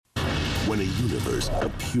when a universe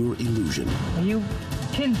of pure illusion Are you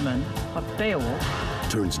kinsman of Beowulf?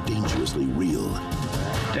 turns dangerously real.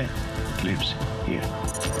 Death lives here.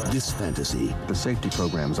 This fantasy The safety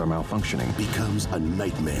programs are malfunctioning. becomes a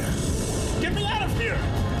nightmare. Get me out of here!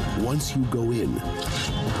 Once you go in,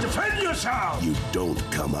 Defend yourself! you don't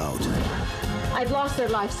come out. I've lost their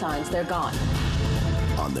life signs. They're gone.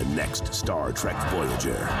 On the next Star Trek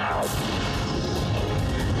Voyager.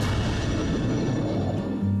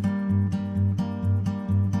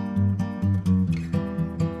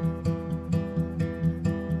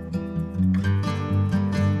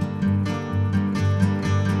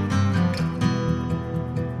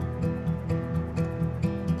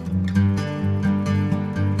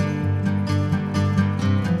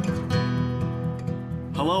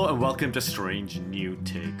 Hello and welcome to Strange New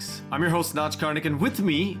Takes. I'm your host, Notch Karnik, and with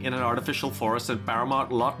me in an artificial forest at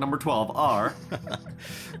Paramount Lot Number 12 are...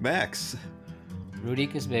 Max.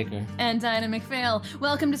 Rudicus Baker. And Diana McPhail.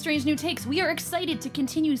 Welcome to Strange New Takes. We are excited to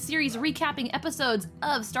continue series recapping episodes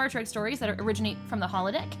of Star Trek stories that originate from the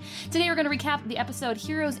holodeck. Today we're going to recap the episode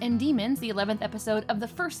Heroes and Demons, the 11th episode of the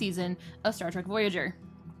first season of Star Trek Voyager.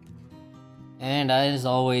 And as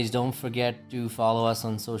always, don't forget to follow us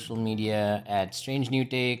on social media at Strange New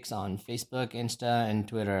Takes on Facebook, Insta, and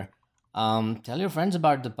Twitter. Tell your friends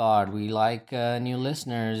about the pod. We like new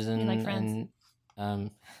listeners. And, We like friends.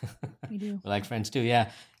 And, We do. we like friends too,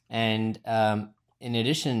 yeah. And in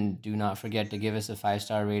addition, do not forget to give us a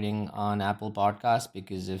 5-star rating on Apple Podcasts,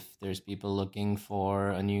 because if there's people looking for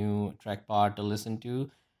a new Trek pod to listen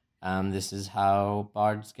to, this is how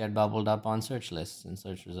pods get bubbled up on search lists and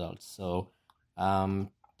search results. So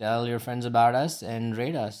tell your friends about us and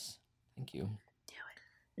rate us. Thank you.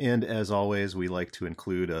 And as always, we like to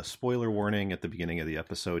include a spoiler warning at the beginning of the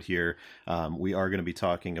episode here. We are going to be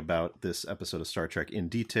talking about this episode of Star Trek in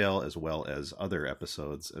detail, as well as other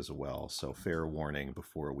episodes as well. So fair warning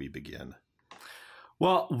before we begin.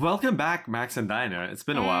 Well, welcome back, Max and Dinah. It's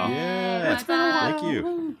been a while. Yeah, What's up? thank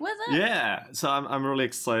you. What's up? Yeah, so I'm really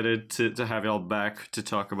excited to have y'all back to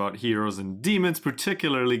talk about Heroes and Demons,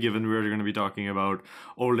 particularly given we're going to be talking about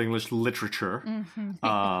Old English literature.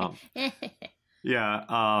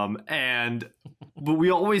 But we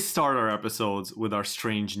always start our episodes with our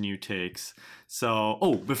strange new takes.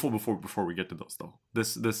 So, before we get to those though,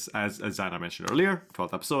 this as Zana mentioned earlier,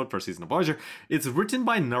 12th episode, first season of Voyager. It's written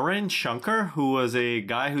by Naren Shankar, who was a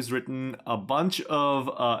guy who's written a bunch of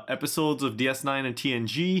episodes of DS9 and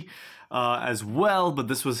TNG. As well, but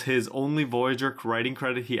this was his only Voyager writing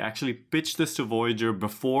credit. He actually pitched this to Voyager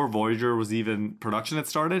before Voyager was even production had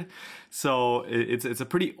started. So it's a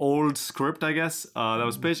pretty old script, I guess, that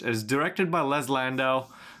was pitched. It's directed by Les Landau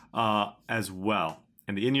as well.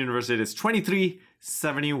 And the in-universe date is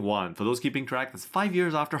 2371. For those keeping track, that's 5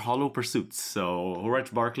 years after Hollow Pursuits. So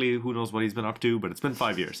Rich Barkley, who knows what he's been up to, but it's been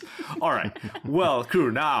 5 years. All right. Well,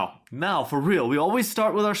 crew, now for real. We always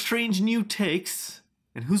start with our strange new takes.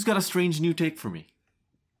 And who's got a strange new take for me?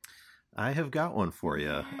 I have got one for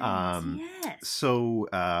you. Yes. So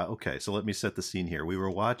let me set the scene here. We were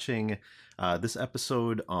watching this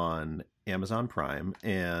episode on Amazon Prime,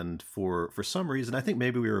 and for some reason, I think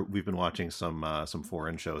maybe we've been watching some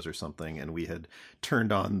foreign shows or something, and we had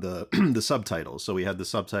turned on the the subtitles. So we had the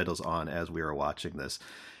subtitles on as we were watching this.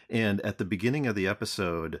 And at the beginning of the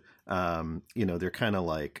episode, they're kind of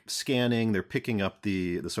like scanning, they're picking up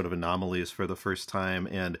the sort of anomalies for the first time.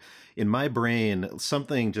 And in my brain,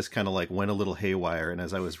 something just kind of like went a little haywire. And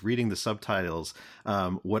as I was reading the subtitles,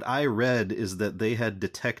 what I read is that they had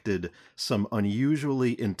detected some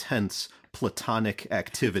unusually intense platonic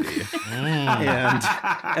activity. And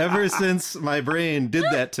ever since my brain did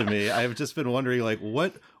that to me, I've just been wondering, like,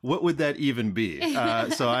 what would that even be?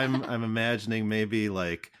 So I'm imagining maybe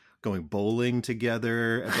like going bowling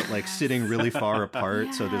together, but like sitting really far apart.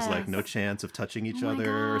 Yes. So there's like no chance of touching each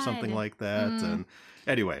other or something God. like that. And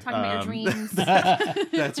anyway, Talking about your dreams.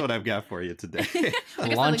 that's what I've got for you today. I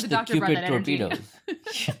guess Launch the the doctor brought Cupid that energy. torpedoes.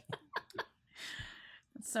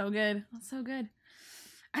 That's so good. That's so good.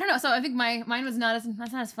 I don't know. So I think mine was not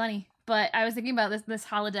as funny. But I was thinking about this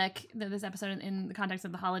holodeck, this episode in the context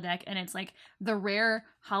of the holodeck, and it's like the rare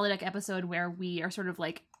holodeck episode where we're sort of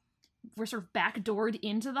backdoored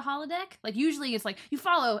into the holodeck. Like usually it's like you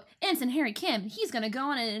follow Ensign Harry Kim, he's gonna go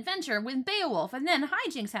on an adventure with Beowulf, and then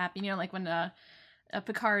hijinks happen. Like when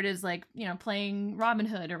Picard is like playing Robin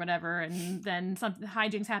Hood or whatever, and then some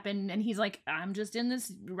hijinks happen, and he's like, I'm just in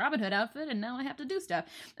this Robin Hood outfit, and now I have to do stuff.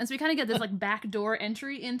 And so we kind of get this like backdoor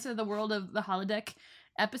entry into the world of the holodeck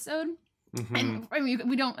episode. And I mean,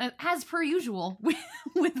 we don't, as per usual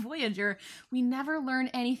with Voyager, we never learn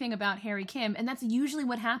anything about Harry Kim, and that's usually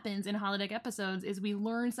what happens in holodeck episodes. Is we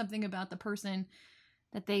learn something about the person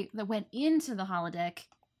that went into the holodeck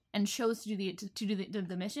and chose to do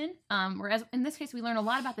the mission. Whereas in this case, we learn a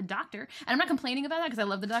lot about the Doctor, and I'm not complaining about that because I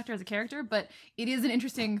love the Doctor as a character, but it is an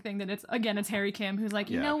interesting thing that it's Harry Kim who's like,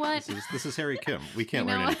 you know what? This is Harry Kim. We can't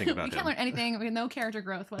learn anything about him. We can't learn anything. We have no character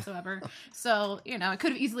growth whatsoever. So, it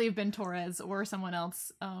could have easily have been Torres or someone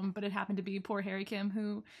else, but it happened to be poor Harry Kim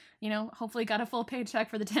who, hopefully got a full paycheck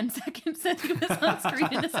for the 10 seconds that he was on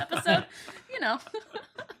screen in this episode.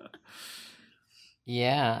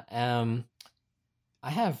 Yeah. I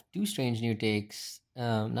have two strange new takes.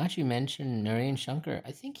 Nachi mentioned Narayan Shankar.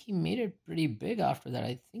 I think he made it pretty big after that.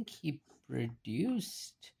 I think he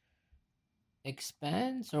produced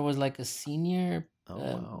Expanse or was like a senior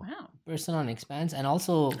person on Expanse, and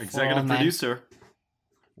also executive producer.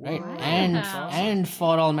 Right. Wow. And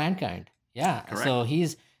For All Mankind. Yeah. Correct. So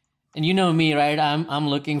he's, and you know me, right? I'm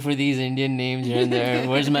looking for these Indian names here and there.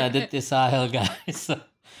 Where's my Aditya Sahil guy? So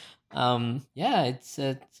it's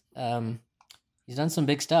he's done some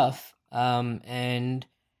big stuff. And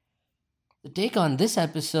the take on this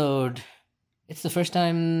episode, it's the first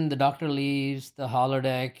time the Doctor leaves the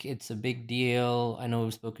holodeck. It's a big deal. I know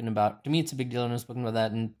we've spoken about, to me, it's a big deal. I know we've spoken about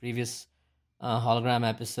that in previous hologram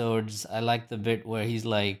episodes. I like the bit where he's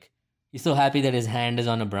like, he's so happy that his hand is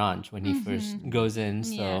on a branch when he first goes in.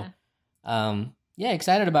 So,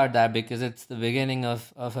 excited about that because it's the beginning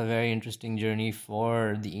of a very interesting journey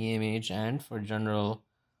for the EMH and for general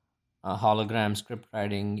hologram script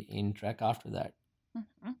writing in Trek after that.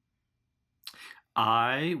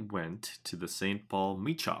 I went to the St. Paul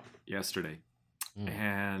meat shop yesterday,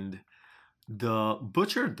 and the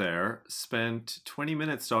butcher there spent 20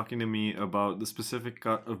 minutes talking to me about the specific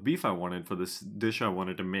cut of beef I wanted for this dish I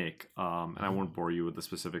wanted to make. And I won't bore you with the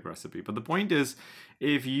specific recipe, but the point is,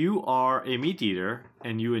 if you are a meat eater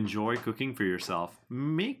and you enjoy cooking for yourself,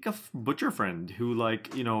 make a butcher friend who,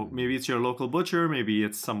 maybe it's your local butcher, maybe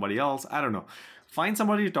it's somebody else, I don't know. Find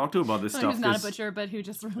somebody to talk to about this stuff. Who's not a butcher, but who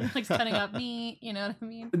just really likes cutting up meat, you know what I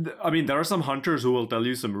mean? I mean, there are some hunters who will tell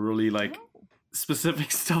you some really,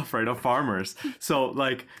 specific stuff, right, of farmers. So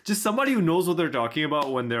just somebody who knows what they're talking about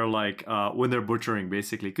when they're when they're butchering,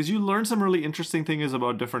 basically, because you learn some really interesting things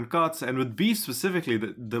about different cuts. And with beef specifically,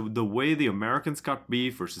 the way the Americans cut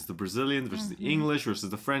beef versus the Brazilians versus the English versus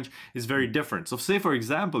the French is very different. So say, for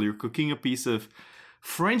example, you're cooking a piece of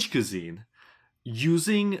French cuisine,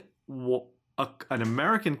 using an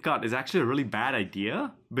American cut is actually a really bad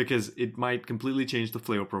idea because it might completely change the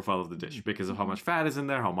flavor profile of the dish because of how much fat is in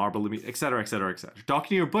there, how marbled the meat, etc., etc., etc. Talking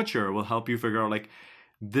to your butcher will help you figure out,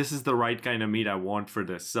 this is the right kind of meat I want for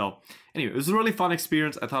this. So anyway, it was a really fun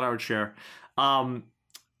experience. I thought I would share.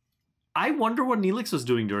 I wonder what Neelix was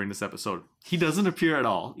doing during this episode. He doesn't appear at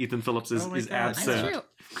all. Ethan Phillips is absent. That's true.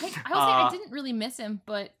 I will say I didn't really miss him,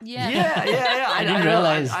 but yeah. Yeah. I didn't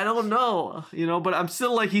realize. I don't know, but I'm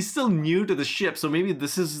still he's still new to the ship, so maybe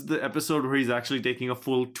this is the episode where he's actually taking a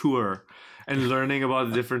full tour and learning about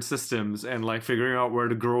the different systems and figuring out where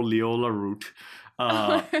to grow Leola root.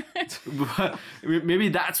 Maybe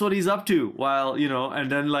that's what he's up to while,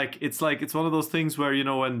 and then it's one of those things where,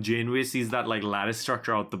 when Janeway sees that lattice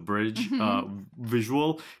structure out the bridge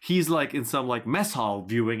visual, he's in some mess hall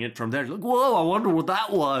viewing it from there, whoa, I wonder what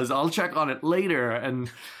that was, I'll check on it later.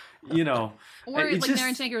 And or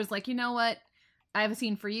Naren Shankar was you know what, I have a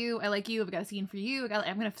scene for you, I like you, I've got a scene for you,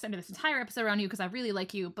 I'm gonna send this entire episode around you because I really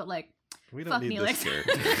like you, but we don't fuck need Neelix. this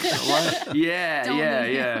character.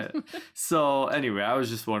 Yeah. So anyway, I was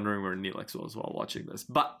just wondering where Neelix was while watching this.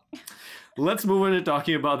 But let's move into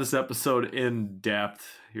talking about this episode in depth.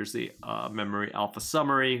 Here's the Memory Alpha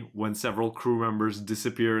summary. When several crew members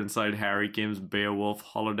disappear inside Harry Kim's Beowulf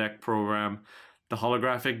holodeck program, the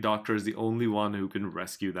holographic Doctor is the only one who can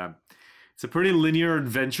rescue them. It's a pretty linear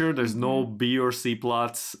adventure. There's no B or C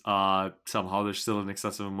plots. Somehow there's still an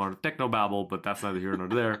excessive amount of technobabble, but that's neither here nor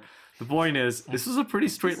there. The point is, this is a pretty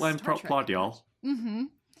straight line plot, y'all. Mm-hmm.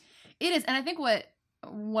 It is, and I think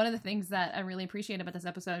one of the things that I really appreciate about this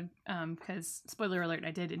episode, because spoiler alert, I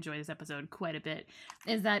did enjoy this episode quite a bit,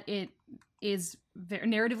 is that it is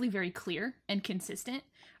narratively very clear and consistent.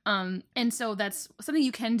 And so that's something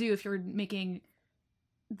you can do if you're making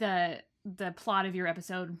the plot of your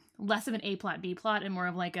episode less of an A plot, B plot, and more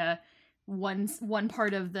of a one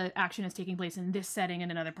part of the action is taking place in this setting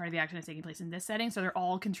and another part of the action is taking place in this setting, so they're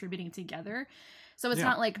all contributing together. So it's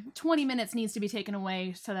not 20 minutes needs to be taken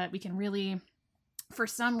away so that we can really, for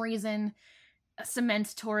some reason,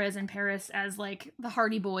 cement Torres and Paris as like the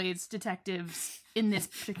Hardy Boys detectives in this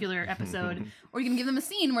particular episode, or you can give them a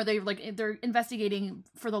scene where they're investigating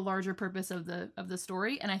for the larger purpose of the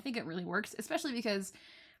story, and I think it really works, especially because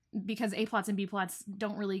A plots and B plots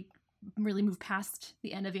don't really move past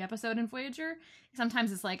the end of the episode in Voyager.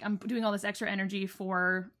 Sometimes it's like I'm doing all this extra energy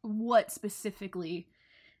for what specifically,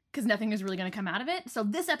 because nothing is really going to come out of it. So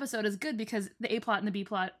this episode is good because the A plot and the B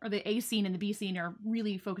plot, or the A scene and the B scene, are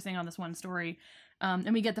really focusing on this one story,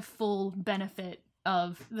 and we get the full benefit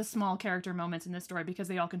of the small character moments in this story because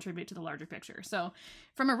they all contribute to the larger picture. So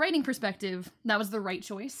from a writing perspective, that was the right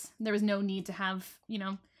choice. There was no need to have,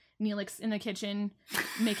 Neelix in the kitchen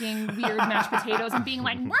making weird mashed potatoes and being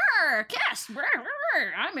like, yes,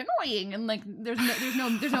 I'm annoying, and like there's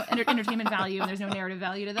no entertainment value and there's no narrative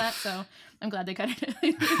value to that. So I'm glad they cut it.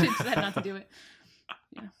 They decided not to do it.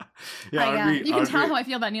 You can tell how I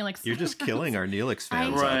feel about Neelix. You're just killing our Neelix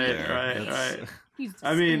fans out there. Right.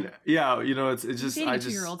 I mean, it's just I'm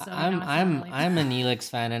a Neelix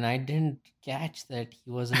fan, and I didn't catch that he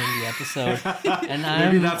wasn't in the episode. And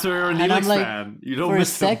maybe that's why you're a Neelix fan. You don't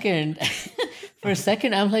miss him. For a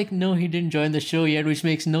second, I'm like, no, he didn't join the show yet, which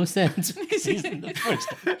makes no sense because he's in the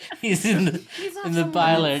first. He's in the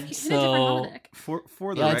pilot. So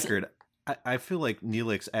for the record, I feel like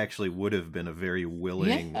Neelix actually would have been a very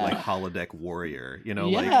willing like holodeck warrior.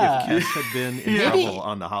 Like if Kes had been in trouble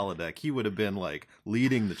on the holodeck, he would have been like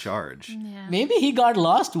leading the charge. Yeah. Maybe he got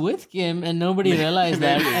lost with Kim and nobody realized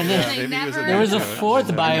that. And then there was a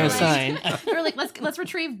fourth bio sign. They're like, let's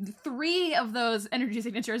retrieve 3 of those energy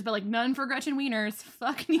signatures, but like none for Gretchen Wieners.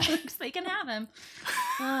 Fuck Neelix, they can have him.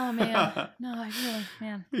 Oh man, no, I really,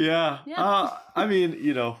 man. Yeah. I mean,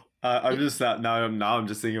 I'm just I'm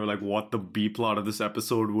just thinking of like what the B plot of this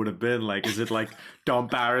episode would have been. Like, is it like Tom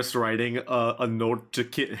Paris writing a note to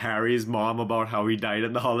Harry's mom about how he died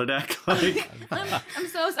in the holodeck? Like, I'm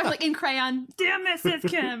so sorry. Like in crayon, dear Mrs.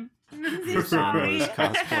 Kim. Sorry.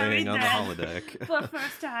 Cosplaying on the holodeck for the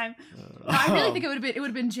first time. I really think it would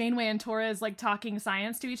have been Janeway and Torres like talking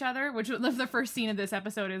science to each other, which the first scene of this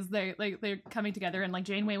episode is they're coming together, and like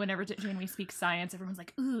Janeway, whenever Janeway speaks science, everyone's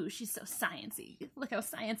like, ooh, she's so sciencey. Look how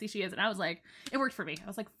sciencey she is. And I was like, it worked for me. I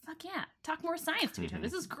was like, fuck yeah, talk more science to each other.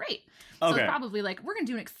 This is great. So it's probably like, we're gonna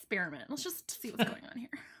do an experiment. Let's just see what's going on here.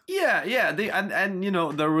 Yeah.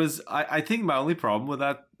 There was. I think my only problem with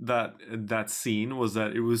that scene was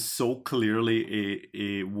that it was so clearly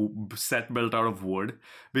a set built out of wood,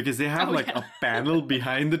 because they have a panel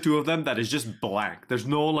behind the two of them that is just blank. There's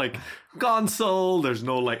no like console. There's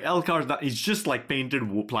no like LCARs. It's just like painted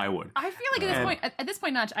plywood. I feel like at this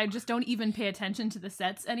point, Notch, I just don't even pay attention to the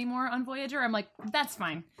sets anymore on Voyager. I'm like, that's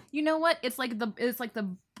fine. You know what? It's like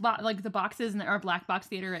the boxes in our black box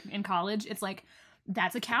theater in college. It's like,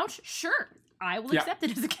 that's a couch? Sure. I will accept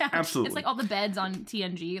it as a couch. Absolutely. It's like all the beds on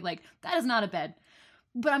TNG. Like, that is not a bed.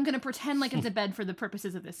 But I'm going to pretend like it's a bed for the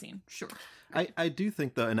purposes of this scene. Sure. I do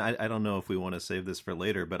think, though, and I don't know if we want to save this for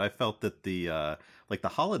later, but I felt that the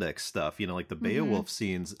holodeck stuff, like the Beowulf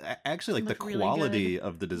scenes, actually, like the quality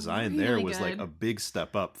of the design there was like a big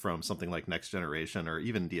step up from something like Next Generation or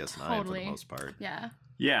even DS9 for the most part. Yeah.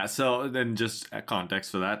 Yeah, so then just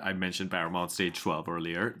context for that, I mentioned Paramount Stage 12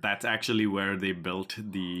 earlier. That's actually where they built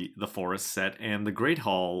the forest set, and the Great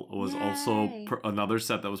Hall was also another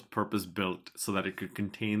set that was purpose-built so that it could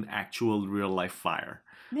contain actual real-life fire.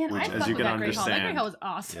 Man, I thought that Great Hall. That Great Hall was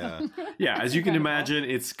awesome. Yeah, as you can imagine,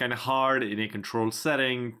 it's kind of hard in a controlled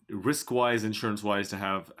setting, risk-wise, insurance-wise, to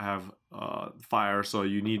have fire, so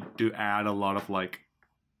you need to add a lot of like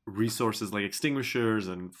resources like extinguishers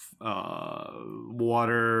and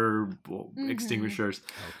water extinguishers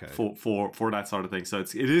for that sort of thing. So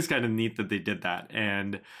it is kind of neat that they did that,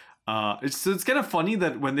 and it's kind of funny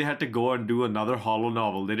that when they had to go and do another Holo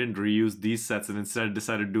novel, they didn't reuse these sets and instead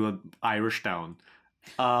decided to do an Irish town.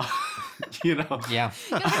 Yeah. They're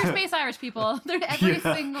Space Irish people. They're every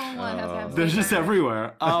single one has to have they're just Irish.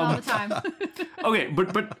 Everywhere all the time. Okay,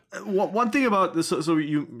 but one thing about this, so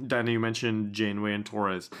you, Danny, you mentioned Janeway and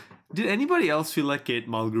Torres. Did anybody else feel like Kate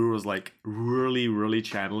Mulgrew was like really, really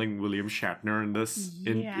channeling William Shatner in this?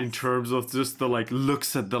 In terms of just the like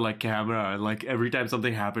looks at the like camera, and like every time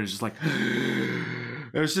something happens, just like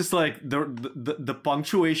it was just like the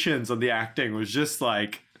punctuations of the acting was just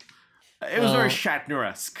like. It was very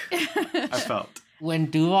Shatner-esque, I felt.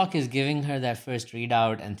 When Tuvok is giving her that first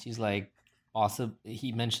readout and she's like,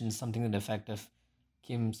 he mentions something to the effect of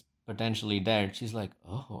Kim's potentially dead. She's like,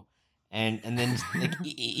 oh. And then like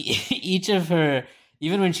each of her,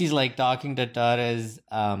 even when she's like talking to Torres,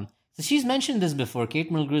 so she's mentioned this before.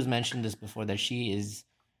 Kate Mulgrew's mentioned this before, that she is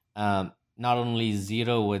not only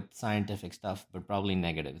zero with scientific stuff, but probably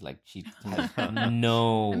negative. Like she has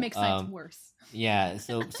no. It makes science worse. Yeah.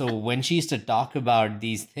 So when she used to talk about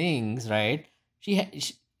these things, right?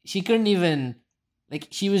 She couldn't even, like,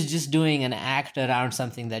 she was just doing an act around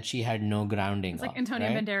something that she had no grounding. It's like of, Antonio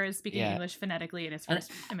right? Banderas speaking English phonetically in his first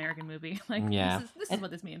American movie. Like, this is what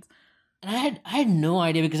this means. And I had no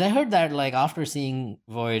idea, because I heard that like after seeing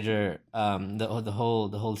Voyager, the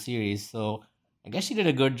whole series. So I guess she did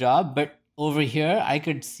a good job. But over here, I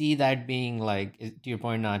could see that being, like, to your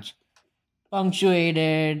point, Notch,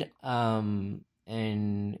 punctuated. And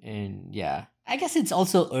yeah, I guess it's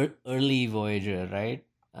also early Voyager, right?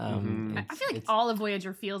 I feel like all of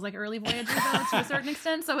Voyager feels like early Voyager, though, to a certain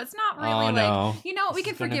extent. So it's not really like, you know, we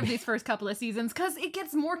can forgive these first couple of seasons because it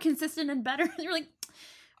gets more consistent and better. You're like,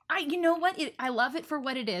 you know what? I love it for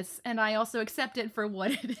what it is, and I also accept it for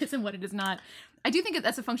what it is and what it is not. I do think that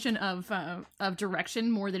that's a function of direction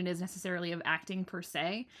more than it is necessarily of acting per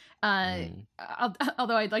se.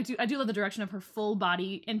 Although I do love the direction of her full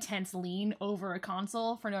body intense lean over a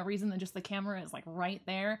console for no reason than just the camera is like right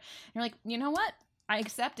there. And you're like, you know what? I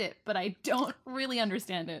accept it, but I don't really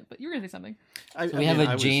understand it. But you're gonna say something. We have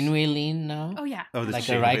a Janeway lean now. Oh yeah, like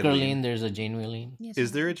a Riker lean. There's a Janeway lean. Yes,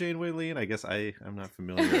 is there a Janeway lean? I guess I'm not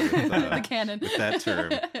familiar with the canon with that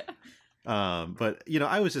term. But you know,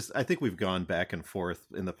 I think we've gone back and forth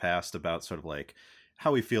in the past about sort of like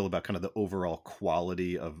how we feel about kind of the overall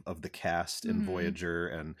quality of the cast in Voyager,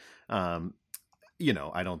 and you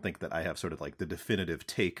know, I don't think that I have sort of like the definitive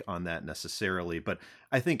take on that necessarily, but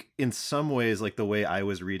I think in some ways, like the way I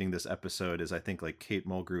was reading this episode is I think like Kate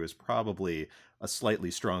Mulgrew is probably a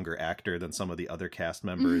slightly stronger actor than some of the other cast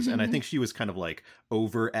members. And I think she was kind of like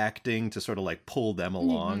overacting to sort of like pull them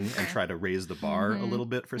along and try to raise the bar a little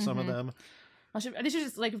bit for some of them. They should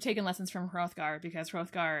just like have taken lessons from Hrothgar, because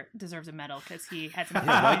Hrothgar deserves a medal because he had some.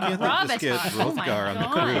 Why can't they just get Hrothgar on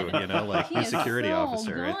the crew? You know, like the security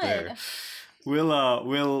officer right there.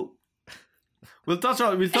 We'll touch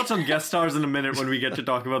on guest stars in a minute when we get to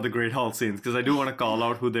talk about the Great Hall scenes, because I do want to call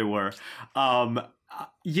out who they were.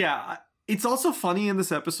 Yeah, it's also funny in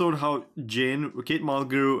this episode how Kate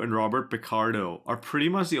Mulgrew and Robert Picardo are pretty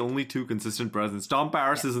much the only two consistent presence. Tom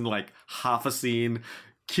Paris is in like half a scene.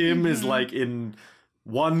 Kim is like in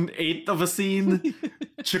 1/8 of a scene.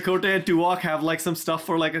 Chakotay and Tuvok have like some stuff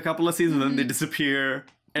for like a couple of scenes and then they disappear.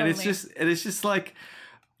 And it's just like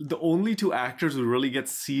the only two actors who really get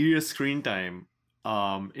serious screen time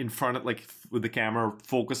in front of, like, with the camera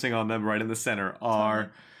focusing on them right in the center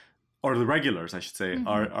or the regulars, I should say,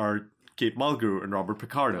 are Kate Mulgrew and Robert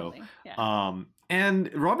Picardo. Yeah.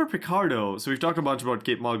 And Robert Picardo, so we've talked a bunch about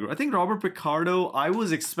Kate Mulgrew. I think Robert Picardo, I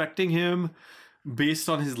was expecting him, based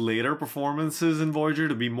on his later performances in Voyager,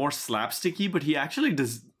 to be more slapsticky, but he actually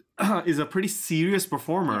is a pretty serious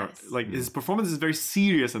performer. Yes. Like, his performance is very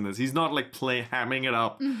serious in this. He's not like hamming it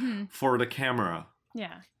up for the camera.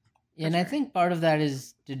 Yeah. And I think part of that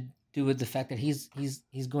is to do with the fact that he's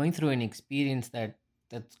going through an experience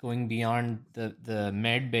that's going beyond the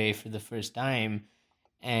med bay for the first time,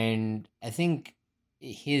 and I think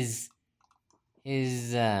his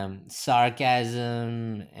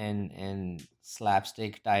sarcasm and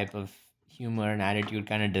slapstick type of humor and attitude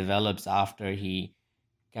kind of develops after he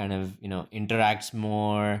kind of, you know, interacts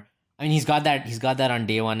more. I mean, he's got that on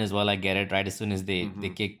day one as well. I get it, right? As soon as they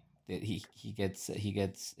kick, he gets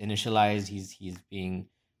initialized. He's being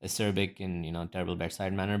acerbic in, you know, terrible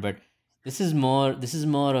bedside manner. But this is more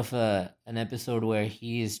of an episode where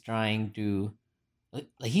he is trying to,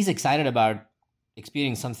 like, he's excited about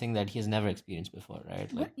experiencing something that he has never experienced before,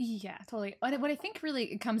 right? Like, yeah, totally. What I think really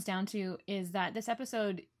it comes down to is that this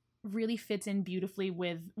episode really fits in beautifully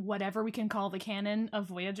with whatever we can call the canon of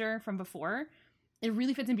Voyager from before. It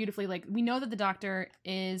really fits in beautifully. Like, we know that the Doctor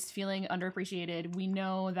is feeling underappreciated. We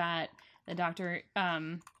know that the Doctor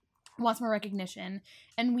wants more recognition,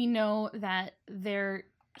 and we know that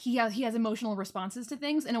he has emotional responses to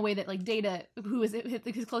things in a way that, like, Data, who is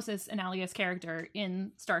his closest analogous character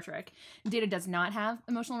in Star Trek, Data does not have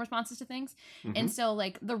emotional responses to things. And so,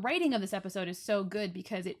 like, the writing of this episode is so good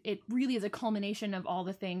because it really is a culmination of all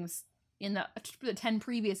the things in the 10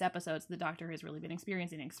 previous episodes the Doctor has really been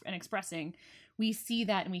experiencing and expressing. We see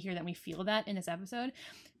that and we hear that and we feel that in this episode.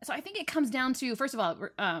 So I think it comes down to, first of all,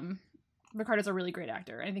 Ricardo's a really great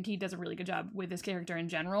actor. I think he does a really good job with his character in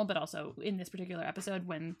general, but also in this particular episode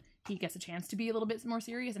when he gets a chance to be a little bit more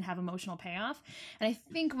serious and have emotional payoff. And I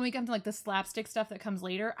think when we come to, like, the slapstick stuff that comes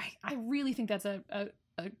later, I really think that's a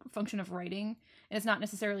function of writing. And it's not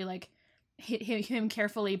necessarily like him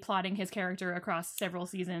carefully plotting his character across several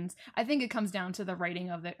seasons. I think it comes down to the writing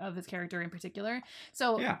of his character in particular.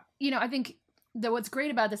 So, yeah. You know, I think that what's great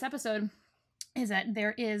about this episode is that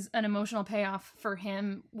there is an emotional payoff for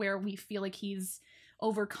him where we feel like he's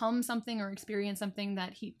overcome something or experienced something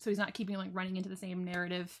so he's not keeping like running into the same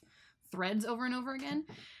narrative threads over and over again.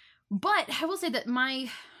 But I will say that my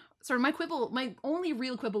only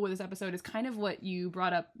real quibble with this episode is kind of what you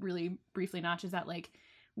brought up really briefly, Notch, is that like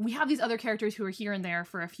we have these other characters who are here and there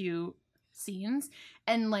for a few scenes,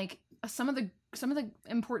 and like some of the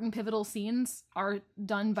important pivotal scenes are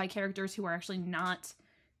done by characters who are actually not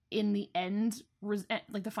in the end,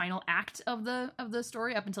 like the final act of the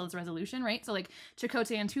story up until its resolution, right? So like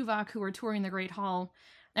Chakotay and Tuvok, who are touring the Great Hall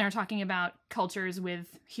and are talking about cultures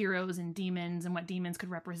with heroes and demons and what demons could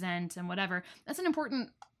represent and whatever. That's an important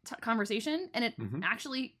conversation, and it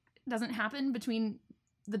actually doesn't happen between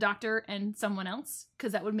the Doctor and someone else,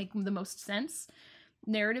 because that would make the most sense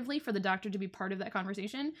narratively for the Doctor to be part of that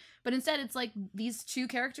conversation. But instead it's like these two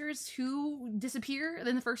characters who disappear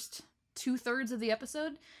in the first 2/3 of the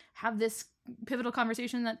episode have this pivotal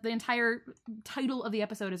conversation that the entire title of the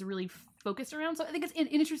episode is really focused around. So I think it's an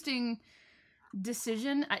interesting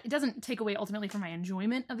decision. It doesn't take away ultimately from my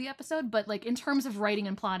enjoyment of the episode, but like in terms of writing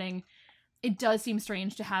and plotting, it does seem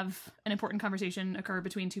strange to have an important conversation occur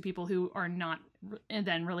between two people who are not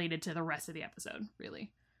then related to the rest of the episode,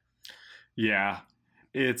 really. Yeah,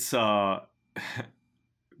 it's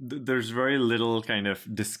there's very little kind of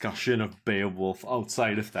discussion of Beowulf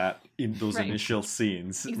outside of that in those initial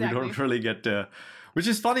scenes. Exactly. We don't really get to, which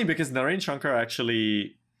is funny because Narain Shankar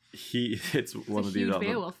actually, it's one of these huge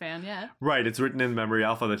Beowulf fan, yeah. Right, it's written in Memory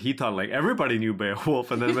Alpha that he thought like everybody knew Beowulf,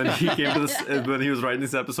 and then when he came to this, when he was writing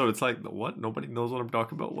this episode, it's like, what? Nobody knows what I'm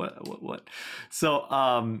talking about. What? So,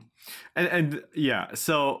 and yeah,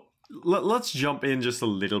 so let's jump in just a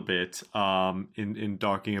little bit in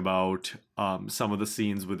talking about some of the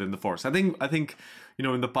scenes within the Force. I think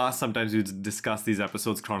in the past sometimes we discuss these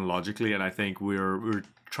episodes chronologically, and I think we're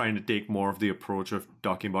trying to take more of the approach of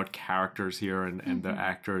talking about characters here and the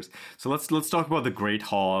actors. So let's talk about the Great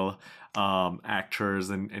Hall actors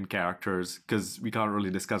and characters, because we can't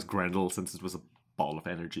really discuss Grendel since it was a ball of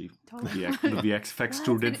energy. Totally. The VFX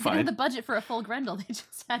crew did They fine. didn't have the budget for a full Grendel. They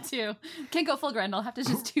just had to. Can't go full Grendel. Have to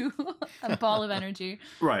just do a ball of energy.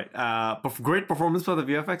 Right. Great performance by the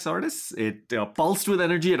VFX artists. It pulsed with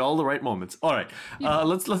energy at all the right moments. All right.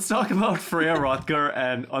 Let's talk about Freya Rothgar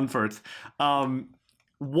and Unferth.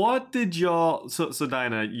 What did y'all? So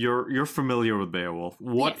Dinah, you're familiar with Beowulf.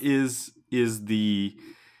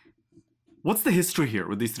 What's the history here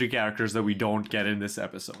with these three characters that we don't get in this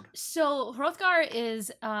episode? So Hrothgar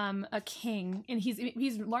is a king, and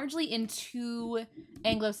he's largely in two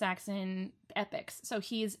Anglo-Saxon epics. So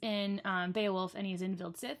he's in Beowulf and he's in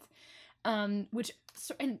Vildsith, which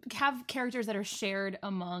have characters that are shared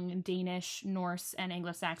among Danish, Norse, and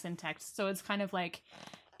Anglo-Saxon texts. So it's kind of like,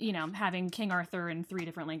 having King Arthur in 3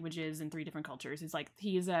 different languages and 3 different cultures. It's like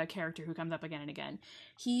he's a character who comes up again and again.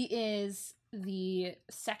 He is the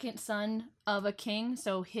second son of a king,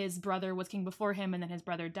 so his brother was king before him, and then his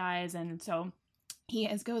brother dies, and so he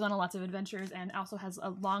goes on lots of adventures, and also has a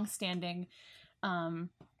long-standing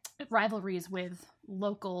rivalries with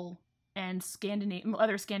local and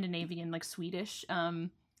other Scandinavian, like Swedish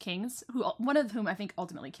kings, one of whom I think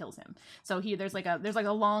ultimately kills him. So there's like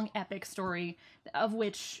a long epic story of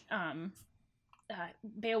which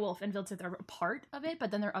Beowulf and Vildsith are a part of it,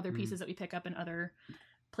 but then there are other pieces that we pick up in other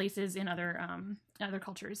places, in other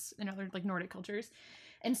cultures, in other like Nordic cultures.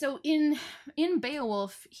 And so in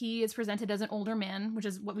Beowulf, he is presented as an older man, which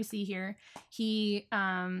is what we see here. He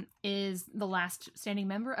is the last standing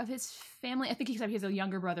member of his family. I think he has a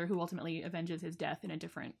younger brother who ultimately avenges his death in a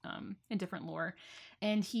different lore.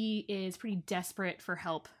 And he is pretty desperate for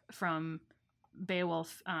help from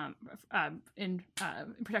Beowulf in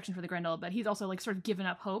protection for the Grendel, but he's also like sort of given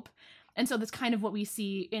up hope. And so that's kind of what we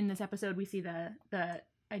see in this episode. We see the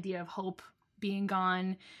idea of hope being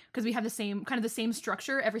gone, because we have the same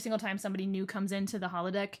structure every single time somebody new comes into the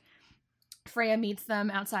holodeck. Freya meets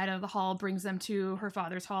them outside of the hall, brings them to her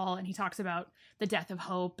father's hall, and he talks about the death of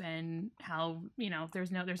hope and how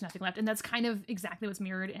there's nothing left. And that's kind of exactly what's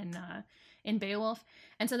mirrored in Beowulf.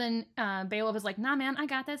 And so then Beowulf is like, nah man, I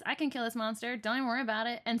got this, I can kill this monster, don't even worry about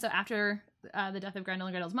it. And so after the death of Grendel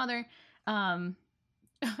and Grendel's mother, Hrothgar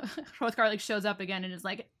like shows up again and is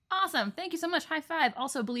like, awesome, thank you so much, high five,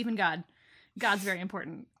 also believe in God. God's very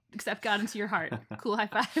important. Accept God into your heart. Cool, high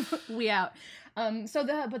five. We out. So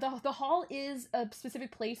the hall is a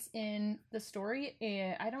specific place in the story.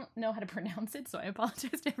 I don't know how to pronounce it, so I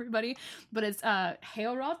apologize to everybody. But it's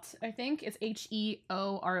Heorot, I think. It's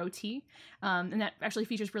Heorot. And that actually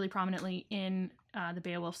features really prominently in the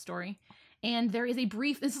Beowulf story. And there is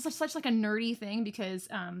this is such like a nerdy thing, because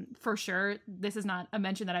for sure this is not a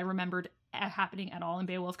mention that I remembered happening at all in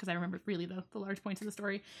Beowulf, because I remember really the large points of the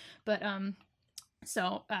story. But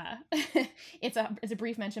so it's a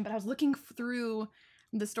brief mention, but I was looking through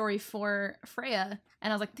the story for Freya,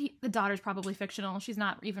 and I was like, the daughter's probably fictional. She's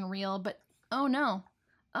not even real. But oh no,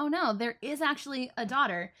 there is actually a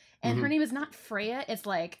daughter, and her name is not Freya. It's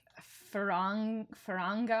like Freyawar.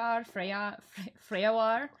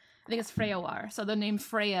 I think it's Freyawar. So the name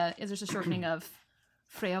Freya is just a shortening of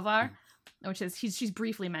Freyawar, which is she's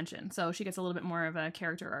briefly mentioned. So she gets a little bit more of a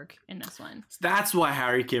character arc in this one. That's why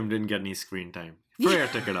Harry Kim didn't get any screen time. Freya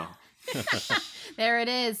took it off. There it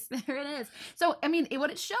is. So I mean,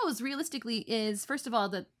 what it shows realistically is, first of all,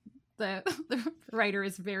 that the writer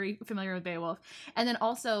is very familiar with Beowulf, and then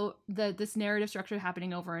also this narrative structure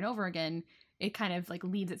happening over and over again. It kind of like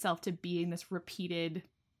leads itself to being this repeated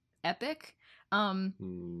epic. And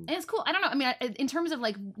it's cool. I don't know. I mean, in terms of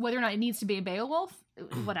like whether or not it needs to be a Beowulf,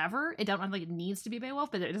 whatever. It don't like it needs to be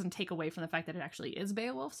Beowulf, but it doesn't take away from the fact that it actually is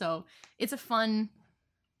Beowulf. So it's a fun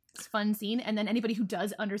scene. And then anybody who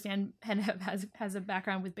does understand and has a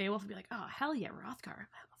background with Beowulf will be like, oh hell yeah, Hrothgar.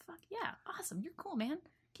 Oh, fuck yeah, awesome. You're cool, man.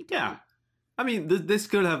 Keep doing it. I mean, this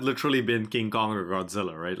could have literally been King Kong or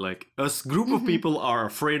Godzilla, right? Like a group of people are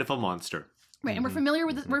afraid of a monster. Right, and we're familiar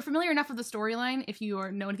enough with the storyline. If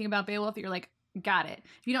you know anything about Beowulf, you're like, got it.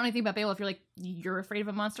 If you don't know anything about Beowulf, you're like, you're afraid of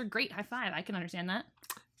a monster? Great, high five. I can understand that.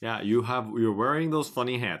 Yeah, you're wearing those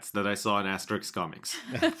funny hats that I saw in Asterix comics.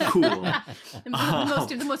 Cool.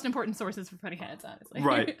 the most important sources for funny hats, honestly.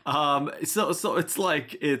 Right. So it's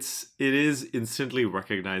like it is instantly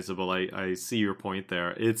recognizable. I see your point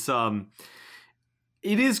there. It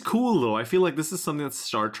is cool though. I feel like this is something that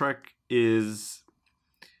Star Trek is.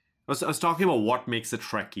 I was talking about what makes a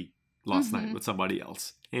Trekkie last night with somebody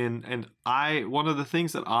else. And one of the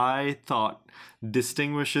things that I thought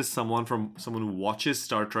distinguishes someone from someone who watches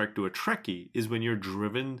Star Trek to a Trekkie is when you're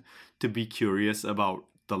driven to be curious about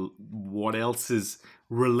what else is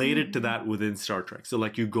related to that within Star Trek. So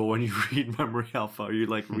like you go and you read Memory Alpha, or you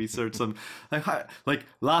like research some like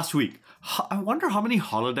last week. I wonder how many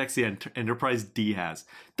holodecks the Enterprise D has.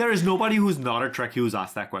 There is nobody who's not a Trekkie who's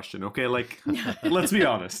asked that question. Okay, like let's be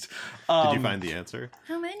honest. Did you find the answer?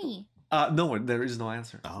 How many? No, there is no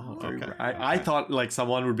answer. Oh, okay. I thought like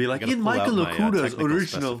someone would be like, in pull Michael out my, Okuda's technical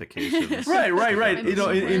original. specifications. Right. You know,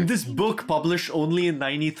 in this book published only in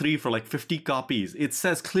 '93 for like 50 copies, it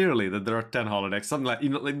says clearly that there are 10 holodecks. Something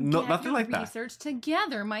like nothing like that. Research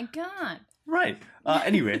together, my God. Right.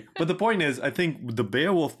 Anyway, but the point is, I think the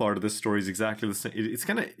Beowulf part of this story is exactly the same. It's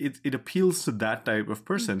kind of it appeals to that type of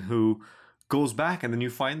person who goes back, and then you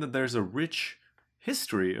find that there's a rich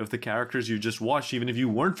history of the characters you just watched. Even if you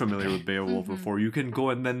weren't familiar with Beowulf before, you can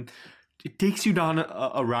go, and then it takes you down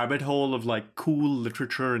a rabbit hole of like cool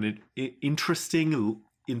literature and interesting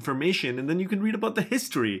information, and then you can read about the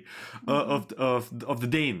history of the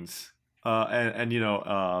Danes, and you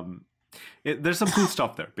know, there's some cool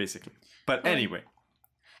stuff there basically. But anyway,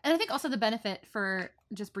 and I think also the benefit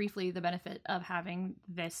of having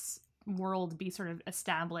this world be sort of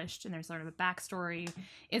established and there's sort of a backstory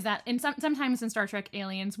is that sometimes in Star Trek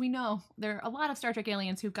aliens, we know there are a lot of Star Trek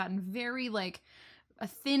aliens who've gotten very like a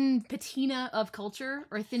thin patina of culture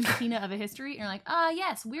or a thin patina of a history, and you're like,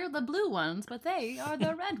 yes, we're the blue ones, but they are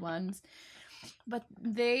the red ones, but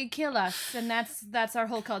they kill us, and that's our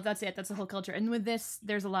whole culture. That's the whole culture. And with this,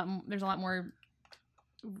 there's a lot more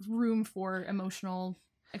room for emotional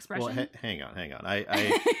expression. Well, hang on.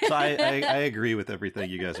 I agree with everything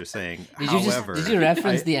you guys are saying. Did you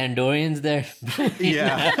reference the Andorians there?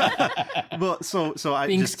 Yeah. Well, so I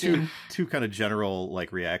Being just two kind of general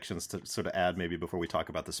like reactions to sort of add maybe before we talk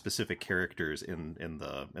about the specific characters in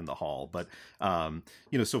the hall. But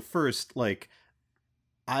you know, so first, like,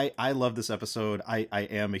 I love this episode. I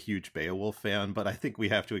am a huge Beowulf fan, but I think we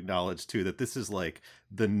have to acknowledge too that this is like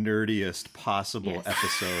the nerdiest possible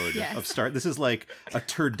episode of Star. This is like a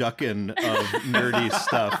turducken of nerdy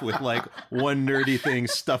stuff with like one nerdy thing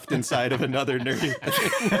stuffed inside of another nerdy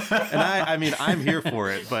thing. And I mean, I'm here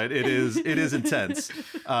for it, but it is intense.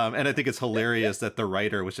 And I think it's hilarious that the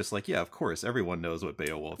writer was just like, yeah, of course, everyone knows what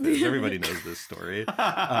Beowulf is. Everybody knows this story.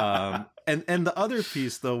 And the other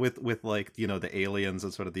piece though, with like, you know, the aliens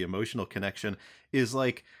and sort of the emotional connection is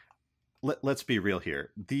like, let's be real here.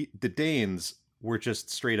 The Danes were just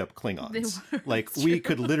straight up Klingons. Like we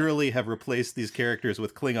could literally have replaced these characters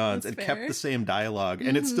with Klingons and kept the same dialogue,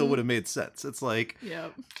 and it still would have made sense. It's like,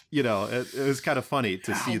 you know, it was kind of funny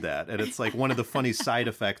to see that, and it's like one of the funny side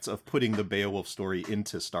effects of putting the Beowulf story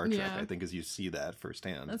into Star Trek. I think, is you see that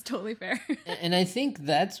firsthand. That's totally fair. And I think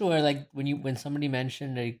that's where, like, when somebody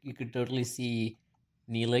mentioned, like, you could totally see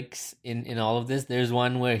Neelix in all of this. There's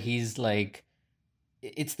one where he's like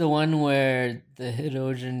It's the one where the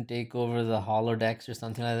Hirogen take over the holodecks or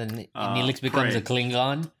something like that, and Neelix becomes a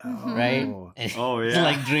Klingon, right? And Oh, he's yeah.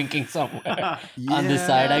 like drinking somewhere on the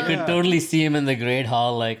side. I could totally see him in the Great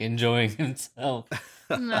Hall, like enjoying himself.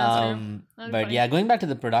 But yeah, going back to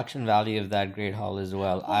the production value of that Great Hall as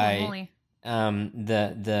well. Holy.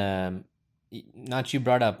 Not you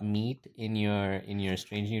brought up meat in your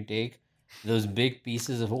Strange New Take. Those big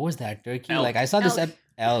pieces of, what was that, turkey? Elk. Like I saw this Elk.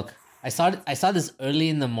 elk. I saw this early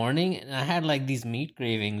in the morning, and I had like these meat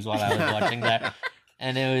cravings while I was watching that,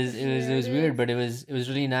 and it was weird, but it was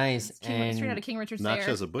really nice. Straight out of King Richard's Notch Fair.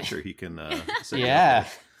 as a butcher, he can. Set you Yeah,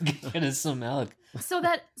 up get us some elk. So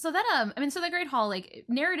the Great Hall, like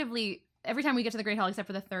narratively, every time we get to the Great Hall, except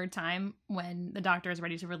for the third time when the Doctor is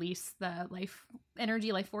ready to release the life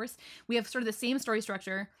force, we have sort of the same story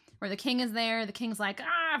structure where the king is there. The king's like,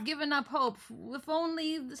 I've given up hope. If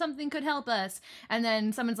only something could help us. And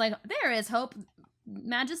then someone's like, there is hope,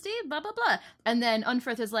 Majesty, blah, blah, blah. And then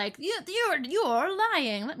Unferth is like, you're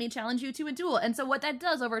lying. Let me challenge you to a duel. And so what that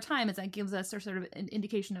does over time is that gives us sort of an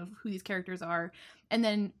indication of who these characters are. And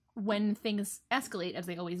then when things escalate, as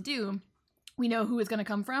they always do, we know who is going to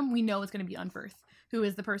come from. We know it's going to be Unferth, who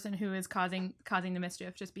is the person who is causing the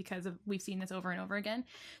mischief, just because we've seen this over and over again.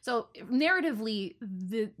 So narratively,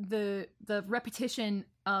 the repetition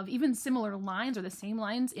of even similar lines or the same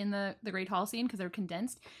lines in the Great Hall scene, because they're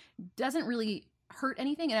condensed, doesn't really hurt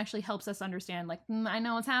anything. It actually helps us understand, like, I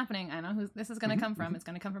know what's happening. I know who this is going to come from. It's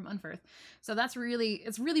going to come from Unferth. So it's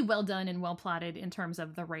really well done and well plotted in terms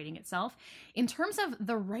of the writing itself. In terms of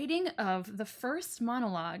the writing of the first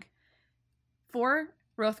monologue for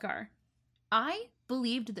Hrothgar, I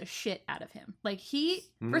believed the shit out of him. Like,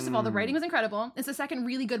 first of all, the writing was incredible. It's the second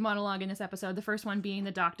really good monologue in this episode. The first one being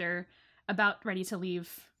the Doctor about ready to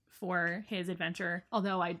leave for his adventure.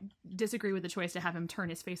 Although I disagree with the choice to have him turn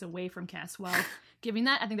his face away from Cass while giving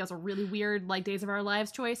that. I think that was a really weird, like, Days of Our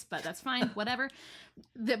Lives choice, but that's fine. Whatever.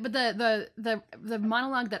 But the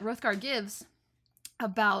monologue that Hrothgar gives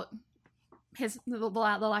about the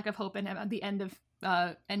lack of hope and at the end of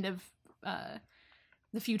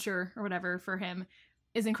the future or whatever for him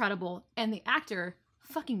is incredible, and the actor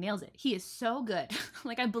fucking nails it. He is so good.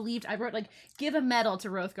 Like, I wrote, like, give a medal to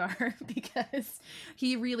Hrothgar because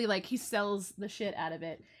he really, like, he sells the shit out of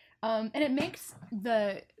it, and it makes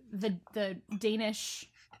the Danish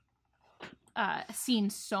scene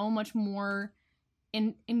so much more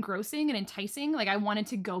engrossing and enticing. Like, I wanted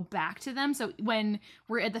to go back to them. So when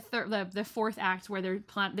we're at the fourth act where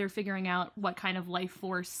they're figuring out what kind of life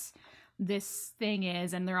force this thing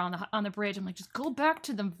is, and they're on the bridge, I'm like, just go back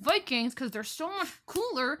to the Vikings because they're so much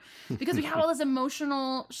cooler, because we have all this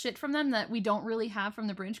emotional shit from them that we don't really have from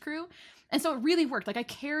the bridge crew. And so it really worked. Like, I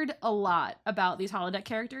cared a lot about these holodeck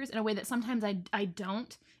characters in a way that sometimes I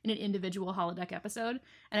don't in an individual holodeck episode,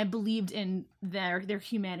 and I believed in their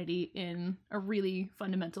humanity in a really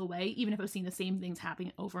fundamental way, even if I was seeing the same things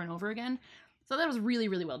happening over and over again. So that was really,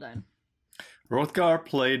 really well done. Hrothgar,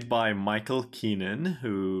 played by Michael Keenan,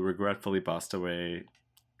 who regretfully passed away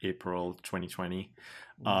April 2020,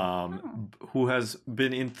 who has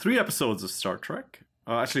been in 3 episodes of Star Trek.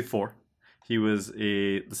 Actually 4. He was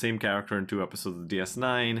the same character in 2 episodes of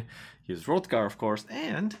DS9. He was Hrothgar, of course,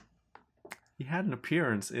 and he had an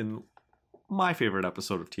appearance in my favorite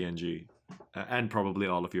episode of TNG, and probably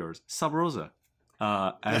all of yours, Sub Rosa,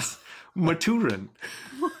 as Maturin.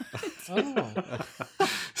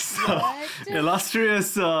 So,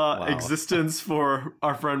 illustrious existence for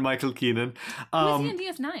our friend Michael Keenan. Who is he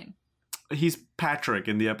in DS9? He's Patrick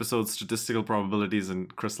in the episode Statistical Probabilities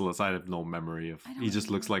and Chrysalis. I have no memory of. He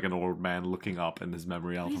just looks like an old man looking up in his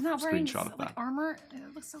memory. I'll He's have a not wearing screenshot of that. armor.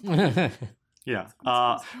 It looks so cool. Yeah.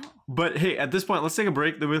 But hey, at this point, let's take a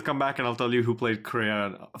break. Then we'll come back and I'll tell you who played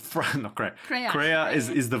Kreia. Kreia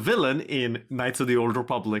is the villain in Knights of the Old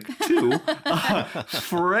Republic 2.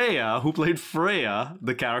 Freya, who played Freya,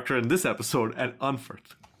 the character in this episode, and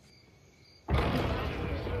Unferth.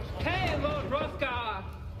 Hey, Lord Hrothgar!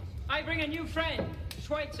 I bring a new friend,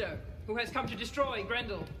 Schweitzer, who has come to destroy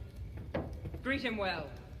Grendel. Greet him well.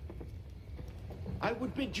 I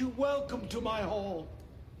would bid you welcome to my hall,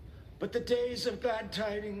 but the days of glad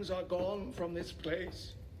tidings are gone from this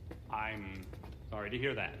place. I'm sorry to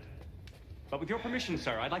hear that. But with your permission,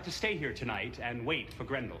 sir, I'd like to stay here tonight and wait for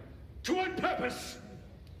Grendel. To what purpose?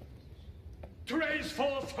 To raise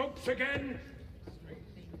forth hopes again?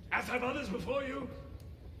 As have others before you?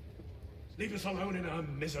 Leave us alone in our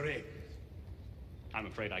misery. I'm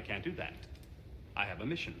afraid I can't do that. I have a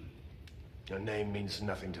mission. Your name means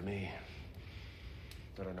nothing to me.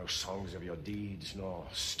 There are no songs of your deeds, nor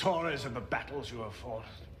stories of the battles you have fought.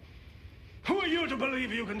 Who are you to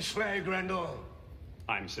believe you can slay Grendel?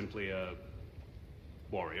 I'm simply a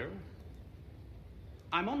warrior.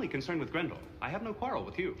 I'm only concerned with Grendel. I have no quarrel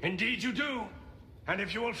with you. Indeed you do. And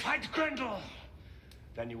if you will fight Grendel,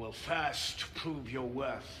 then you will first prove your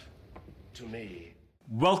worth to me.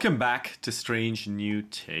 Welcome back to Strange New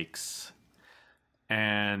Takes.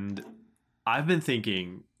 And I've been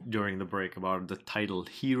thinking during the break about the title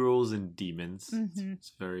Heroes and Demons.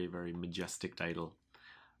 It's a very, very majestic title.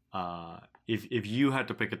 If you had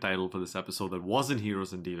to pick a title for this episode that wasn't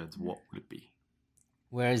Heroes and Demons, what would it be?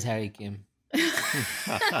 Where is Harry Kim?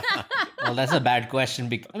 Well, that's a bad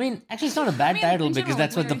question. I mean, actually, it's not a bad title because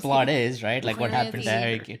that's what the plot is, right? Like, what happened to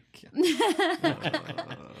Harry Kim?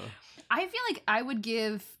 I feel like I would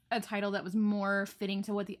give a title that was more fitting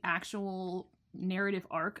to what the actual narrative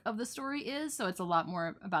arc of the story is. So it's a lot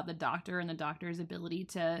more about the Doctor and the Doctor's ability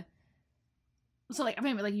to. So like, I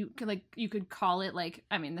mean, you could call it like,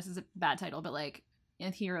 I mean, this is a bad title, but like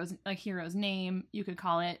in hero's name, you could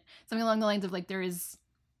call it something along the lines of like there's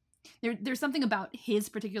something about his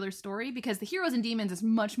particular story, because the Heroes and Demons is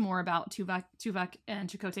much more about Tuvok and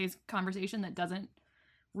Chakotay's conversation that doesn't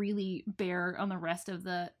really bear on the rest of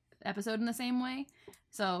the episode in the same way.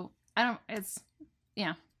 So I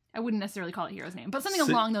wouldn't necessarily call it Hero's Name, but something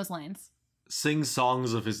along those lines. Sing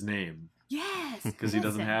songs of his name. Yes, because he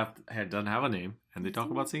doesn't have a name, and they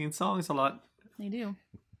talk about singing songs a lot. They do.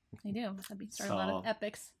 That'd be start a lot of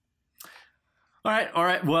epics. All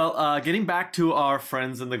right. Well, getting back to our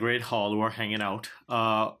friends in the Great Hall who are hanging out,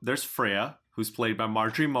 there's Freya, who's played by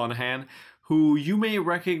Marjorie Monaghan, who you may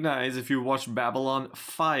recognize if you watched Babylon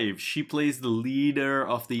 5. She plays the leader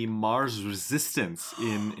of the Mars Resistance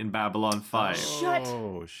in Babylon 5.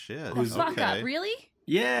 Oh, shit. The fuck up, really?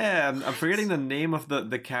 Yeah, I'm forgetting the name of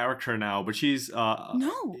the character now, but she's in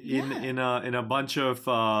a bunch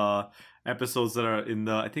of episodes that are in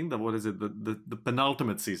the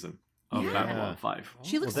penultimate season of Babylon 5.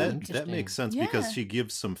 She looks that makes sense because she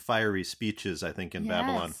gives some fiery speeches, I think, in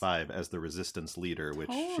Babylon 5 as the Resistance leader,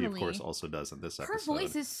 which she, of course, also does in this episode. Her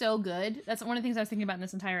voice is so good. That's one of the things I was thinking about in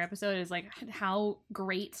this entire episode is like how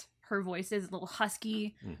great her voice is. A little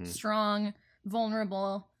husky, strong,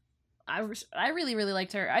 vulnerable. I really, really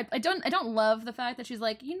liked her. I don't love the fact that she's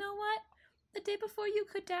like, you know what? The day before you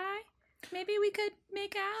could die, maybe we could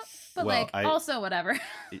make out. But also whatever.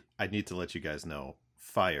 I need to let you guys know,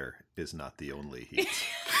 fire is not the only heat.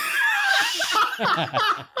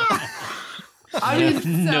 I mean,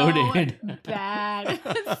 so bad.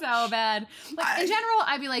 So bad. Like, in general,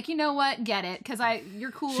 I'd be like, you know what? Get it. Because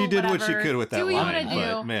you're cool. She did whatever. what she could with that do line. What you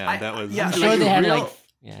but, man, that was... I'm sure they had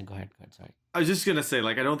Yeah, go ahead. Sorry. I was just gonna say,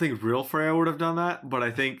 like, I don't think real Freya would have done that, but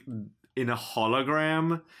I think in a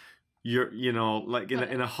hologram, in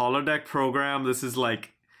a holodeck program, this is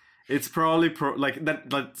like, it's probably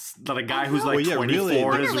that a guy who's like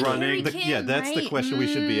 24 really, is running. That's the question we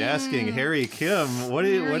should be asking. Harry Kim, what are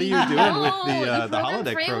you doing with the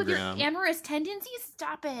holodeck program? With your amorous tendencies,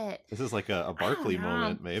 stop it. This is like a Barkley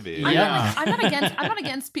moment, maybe. I'm not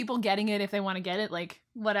against people getting it if they want to get it. Like,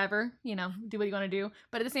 whatever, do what you want to do.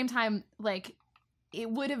 But at the same time, like, I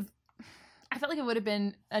felt like it would have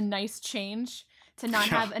been a nice change to not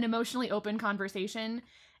have an emotionally open conversation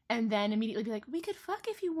and then immediately be like, we could fuck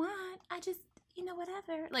if you want. I just,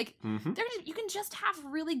 whatever. Like, you can just have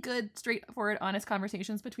really good, straightforward, honest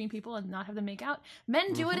conversations between people and not have them make out.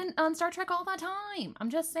 Men do it on Star Trek all the time. I'm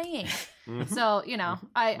just saying. So,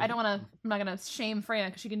 I don't want to, I'm not going to shame Freya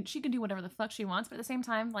because she can do whatever the fuck she wants. But at the same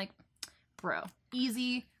time, like, bro,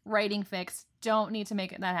 easy writing fix. Don't need to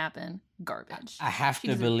make that happen. Garbage. I have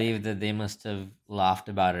to believe that they must have laughed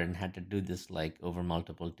about it and had to do this like over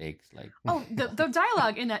multiple takes. Like, the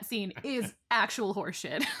dialogue in that scene is actual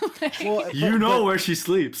horseshit. Well, where she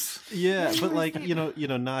sleeps. Yeah, but like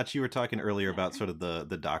Notch, you were talking earlier about sort of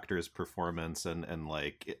the Doctor's performance and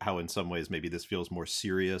like how in some ways maybe this feels more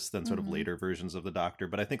serious than sort of later versions of the Doctor.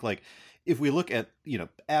 But I think like if we look at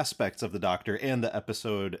aspects of the Doctor and the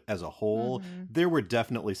episode as a whole, there were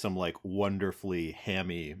definitely some like wonderfully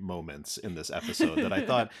hammy moments in this episode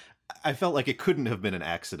that I felt like it couldn't have been an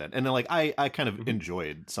accident, and then like I kind of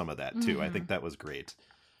enjoyed some of that too. I think that was great.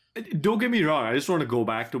 Don't get me wrong. I just want to go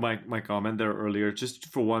back to my comment there earlier, just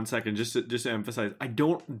for 1 second, just to emphasize. I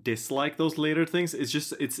don't dislike those later things. It's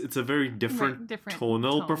just it's a very different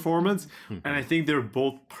tonal performance, and I think they're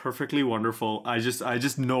both perfectly wonderful. I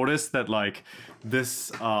just noticed that like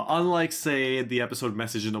this, unlike say the episode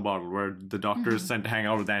Message in a Bottle, where the Doctor is sent to hang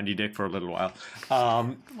out with Andy Dick for a little while.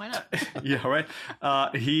 Why not? Yeah, right.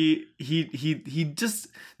 He just,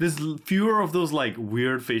 there's fewer of those like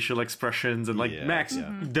weird facial expressions and like Max.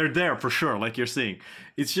 They're there for sure, like you're seeing.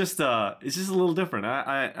 It's just a little different.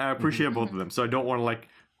 I appreciate both of them, so I don't want to like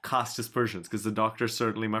cast aspersions, because the Doctor is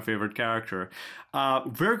certainly my favorite character.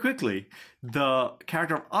 Very quickly, the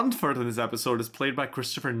character of Unferth in this episode is played by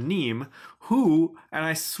Christopher Neame, who, and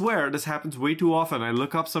I swear this happens way too often, I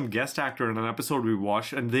look up some guest actor in an episode we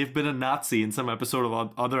watched, and they've been a Nazi in some episode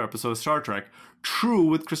of other episode of Star Trek. True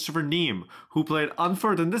with Christopher Neame, who played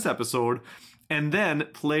Unferth in this episode, and then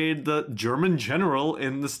played the German general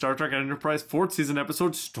in the Star Trek Enterprise 4th season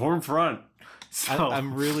episode Stormfront. So,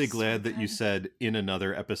 I'm really glad that you said in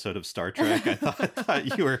another episode of Star Trek. I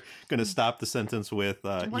thought you were going to stop the sentence with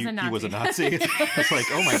he was a Nazi. It's like,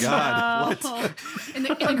 oh my God. What? In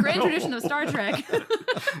the grand tradition of Star Trek.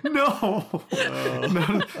 No.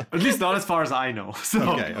 At least not as far as I know.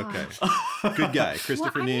 So. Okay. Good guy.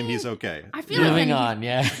 Christopher Neame, he's okay. I feel moving on,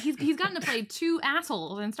 yeah. He's gotten to play 2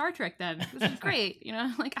 assholes in Star Trek then. This is great. You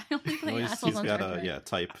know, like I only play assholes on Star Trek. He's got a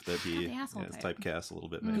type that he is typecast a little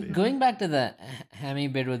bit maybe. Going back to the hammy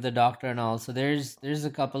bit with the Doctor and all, so there's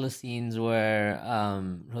a couple of scenes where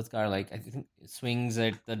Hrothgar, like, I think swings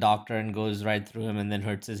at the Doctor and goes right through him and then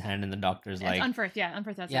hurts his hand, and the Doctor's like Unferth,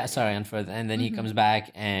 Unferth, that's yeah, it. sorry, Unferth, and then he comes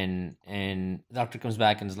back and the Doctor comes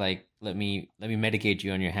back and is like, let me medicate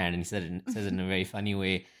you on your hand, and he says it in a very funny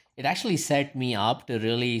way. It actually set me up to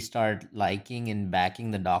really start liking and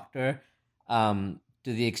backing the Doctor,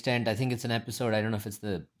 to the extent, I think it's an episode, I don't know if it's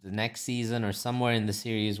the next season or somewhere in the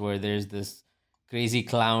series, where there's this crazy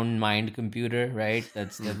clown mind computer, right?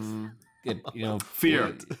 That's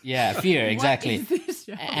fear. Yeah, fear, exactly. What is this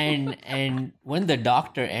show? And when the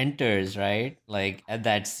Doctor enters, right, like at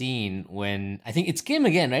that scene when I think it's Kim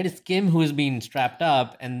again, right? It's Kim who's been strapped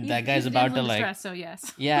up, and that guy's about to like distress, so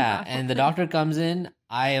yes. Yeah, and the Doctor comes in.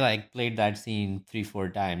 I like played that scene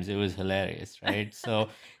 3-4 times. It was hilarious, right? So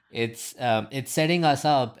it's setting us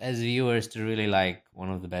up as viewers to really like one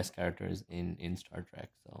of the best characters in Star Trek.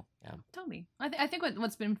 So yeah, totally. I think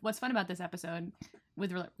what's fun about this episode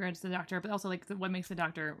with regards to the Doctor, but also like what makes the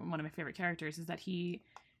Doctor one of my favorite characters, is that he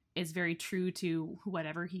is very true to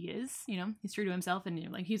whatever he is. You know, he's true to himself,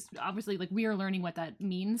 and like he's obviously like we are learning what that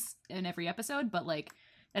means in every episode, but like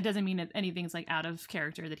that doesn't mean that anything's like out of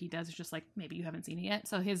character that he does. It's just like maybe you haven't seen it yet.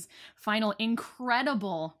 So his final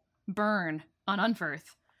incredible burn on Unferth.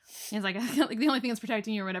 He's like, like the only thing that's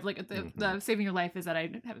protecting you or whatever, like the saving your life is that I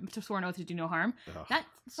have sworn oath to do no harm.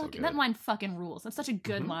 Oh, that line fucking rules. That's such a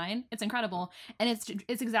good line. It's incredible, and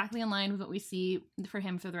it's exactly in line with what we see for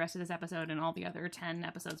him for the rest of this episode and all the other 10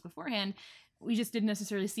 episodes beforehand. We just didn't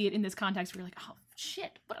necessarily see it in this context. We're like, oh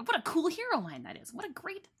shit, what a cool hero line that is. What a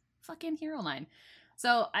great fucking hero line.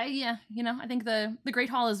 So I think the Great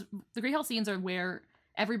Hall scenes are where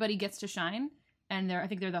everybody gets to shine. And I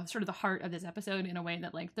think they're the sort of the heart of this episode in a way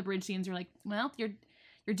that like the bridge scenes are like, well, you're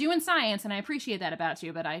doing science, and I appreciate that about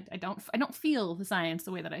you, but I don't feel the science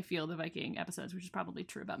the way that I feel the Viking episodes, which is probably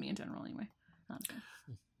true about me in general anyway. Honestly.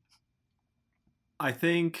 I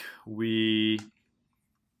think we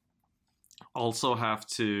also have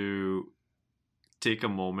to take a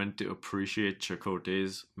moment to appreciate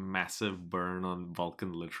Chakotay's massive burn on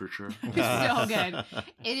Vulcan literature. It's so good.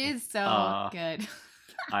 It is so good.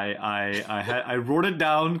 I wrote it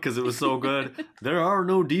down because it was so good. There are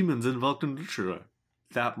no demons in Vulcan literature.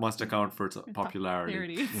 That must account for its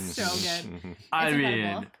popularity. It's so good. I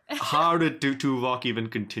mean, how did Tuvok even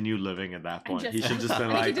continue living at that point? He should just been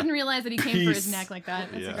like, he didn't realize that he came for his neck like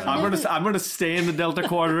that. Yeah. I'm gonna stay in the Delta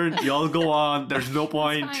Quadrant. Y'all go on. There's no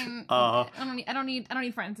point. I don't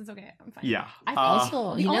need friends. It's okay. I'm fine. Yeah.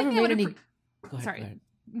 Also, he never made any. Sorry.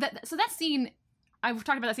 So that scene. I've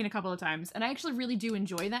talked about that scene a couple of times, and I actually really do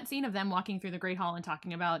enjoy that scene of them walking through the Great Hall and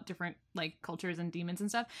talking about different like cultures and demons and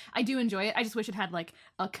stuff. I do enjoy it. I just wish it had like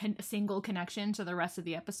a single connection to the rest of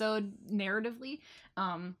the episode narratively.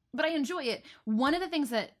 But I enjoy it. One of the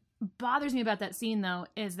things that bothers me about that scene, though,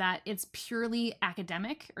 is that it's purely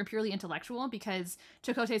academic or purely intellectual, because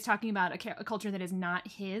Chakotay is talking about a culture that is not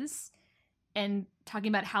his, and talking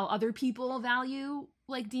about how other people value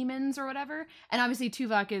like demons or whatever. And obviously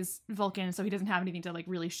Tuvok is Vulcan, so he doesn't have anything to like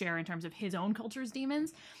really share in terms of his own culture's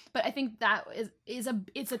demons. But I think that it's a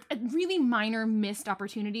really minor missed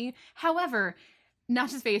opportunity. However,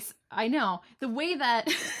 not his face, I know the way that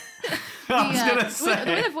the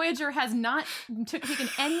way that Voyager has not taken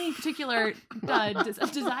any particular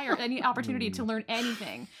desire, any opportunity to learn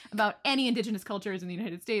anything about any indigenous cultures in the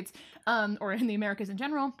United States or in the Americas in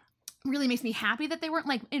general, really makes me happy that they weren't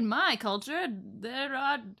like, in my culture there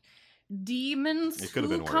are demons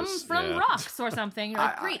who come from rocks or something. You're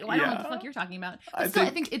like, great, well, I don't know what the fuck you're talking about. But still, I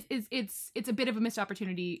think it's a bit of a missed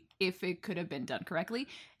opportunity if it could have been done correctly.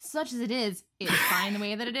 Such as it is, it's fine the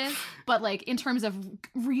way that it is. But like in terms of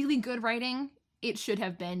really good writing, it should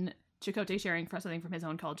have been Chakotay sharing something from his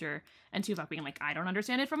own culture, and Tuvok being like, I don't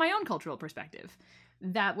understand it from my own cultural perspective.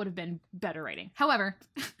 That would have been better writing. However,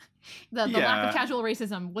 the lack of casual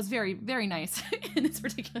racism was very, very nice in this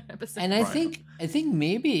particular episode. And I think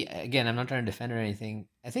maybe, again, I'm not trying to defend or anything.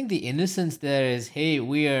 I think the innocence there is, hey,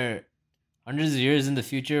 we are hundreds of years in the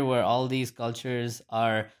future where all these cultures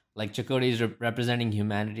are like Chakotay is representing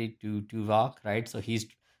humanity to Tuvok, right? So he's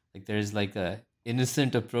like, there's like a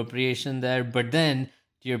innocent appropriation there. But then,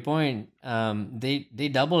 to your point, they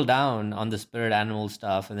double down on the spirit animal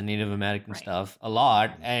stuff and the Native American stuff a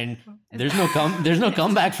lot, and there's no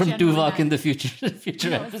comeback from Tuvok in the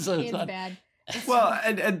future episodes. It's bad. Well,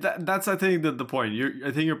 and that's I think the point.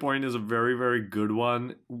 I think your point is a very, very good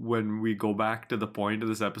one when we go back to the point of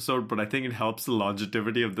this episode. But I think it helps the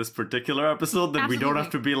longevity of this particular episode that we don't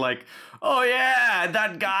have to be like, oh yeah,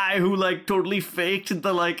 that guy who like totally faked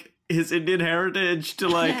the like his Indian heritage to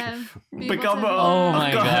like become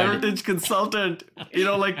a heritage consultant. You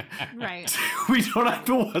know, like right. We don't have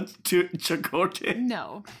to watch Chakotay.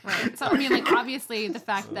 No, right. So I mean, like obviously the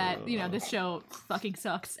fact that this show fucking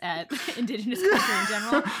sucks at Indigenous culture in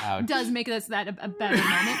general does make that a better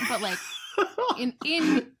moment. But like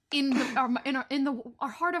in our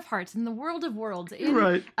heart of hearts, in the world of worlds,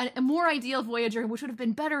 in a more ideal Voyager, which would have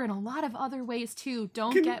been better in a lot of other ways too.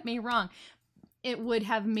 Don't get me wrong. It would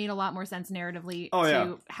have made a lot more sense narratively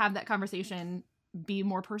to have that conversation be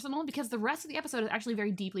more personal, because the rest of the episode is actually very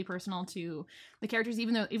deeply personal to the characters,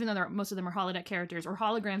 even though most of them are holodeck characters or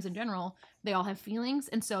holograms in general. They all have feelings,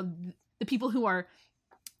 and so the people who are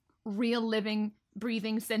real, living,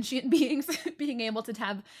 breathing, sentient beings being able to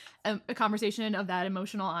have a conversation of that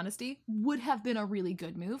emotional honesty would have been a really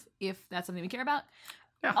good move if that's something we care about.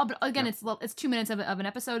 Yeah. But again, it's 2 minutes of an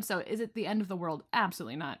episode, so is it the end of the world?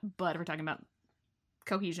 Absolutely not. But if we're talking about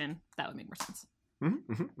cohesion, that would make more sense.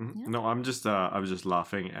 Mm-hmm, mm-hmm. Yeah. No, I was just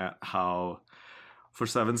laughing at how for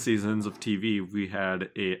 7 seasons of TV we had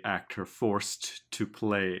a actor forced to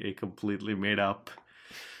play a completely made up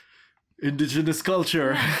indigenous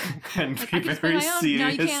culture and be very serious. No,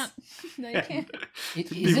 you can't. No, you can't.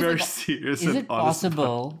 Be very serious. Is it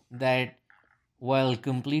possible that while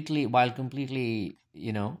completely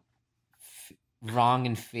wrong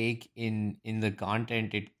and fake in the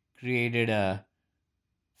content, it created a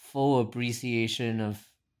faux appreciation of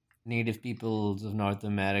native peoples of North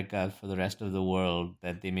America for the rest of the world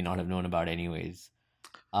that they may not have known about anyways.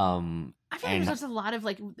 I feel like there's just a lot of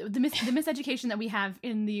like the miseducation that we have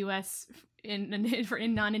in the U.S.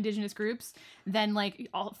 in non-Indigenous groups, then like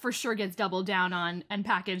for sure gets doubled down on and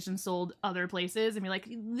packaged and sold other places, and be like,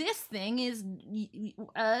 this thing is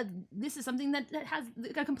this is something that has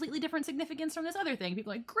a completely different significance from this other thing.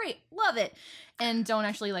 People are like, great, love it, and don't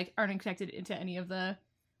actually like aren't connected into any of the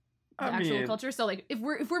actual culture. So like if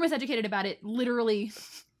we're miseducated about it literally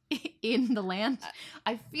in the land,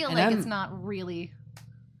 I feel like it's not really,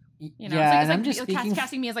 it's like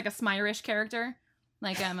casting me as like a Smirish character.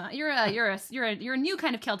 Like you're a new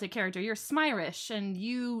kind of Celtic character. You're Smirish and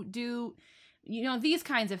you do these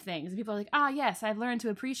kinds of things. And people are like, yes, I've learned to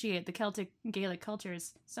appreciate the Celtic Gaelic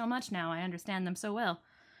cultures so much now. I understand them so well.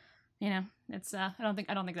 It's I don't think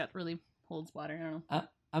that really holds water. I don't know.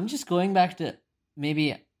 I'm just going back to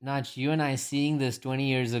maybe Naj, you and I seeing this 20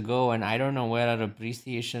 years ago, and I don't know where our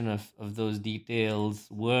appreciation of those details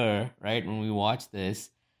were, right, when we watched this.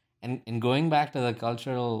 And going back to the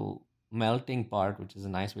cultural melting part, which is a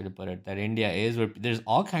nice way to put it, that India is, where there's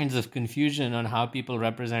all kinds of confusion on how people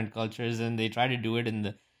represent cultures, and they try to do it in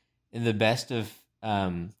the best of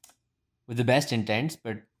with the best intents,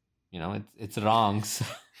 but it's wrong. So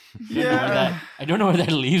I don't know where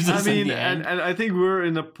that leaves us. I mean, and I think we're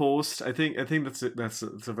in a post. I think that's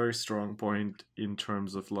a very strong point in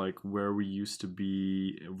terms of like where we used to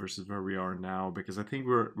be versus where we are now, because I think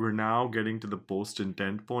we're now getting to the post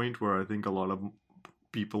intent point where I think a lot of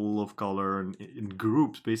people of color and in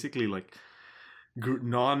groups, basically like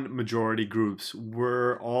non-majority groups,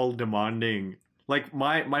 were all demanding. Like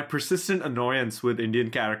my persistent annoyance with Indian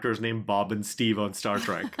characters named Bob and Steve on Star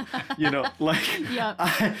Trek,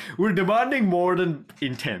 we're demanding more than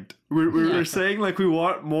intent. We're saying like we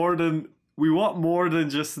want more than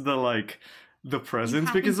just the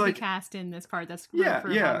presence, because like cast in this part that's for Bob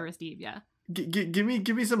or Steve, Give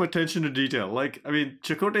me some attention to detail. Like, I mean,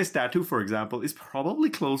 Chakotay's tattoo, for example, is probably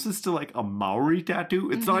closest to like a Maori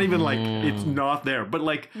tattoo. It's not even like it's not there, but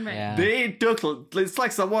like they took. It's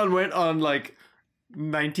like someone went on like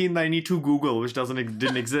 1992 Google, which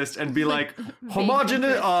didn't exist, and be like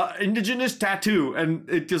homogenous indigenous tattoo, and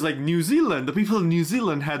it just like New Zealand. The people in New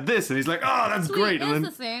Zealand had this, and he's like, oh, that's great. And then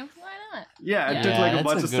the same. Why not? Yeah, it took like a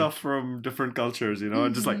bunch of stuff from different cultures,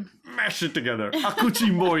 and just like mash it together.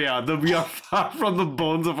 Akuchi Moya, the we are far from the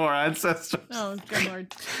bones of our ancestors. Oh, good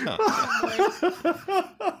lord.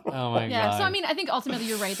 Oh my Yeah, god. so I mean, I think ultimately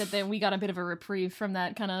you're right that we got a bit of a reprieve from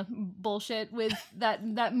that kind of bullshit with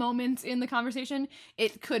that moment in the conversation.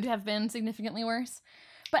 It could have been significantly worse.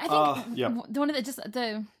 But I think one of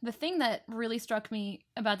the thing that really struck me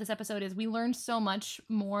about this episode is we learned so much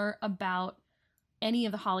more about any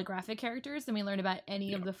of the holographic characters than we learned about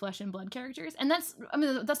any of the flesh and blood characters. And that's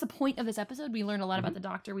the point of this episode. We learn a lot about the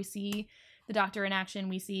Doctor. We see the Doctor in action.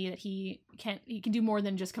 We see that he can do more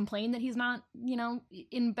than just complain that he's not,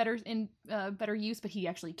 in better use, but he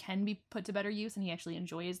actually can be put to better use, and he actually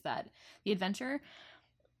enjoys the adventure.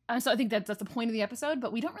 So I think that's the point of the episode,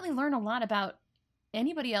 but we don't really learn a lot about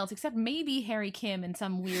anybody else except maybe Harry Kim in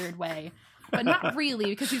some weird way, but not really,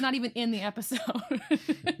 because he's not even in the episode.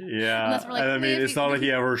 Yeah, like, and I mean, it's not like he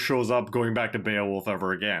ever shows up going back to Beowulf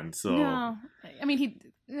ever again. So no, I mean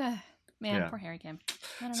poor Harry Kim.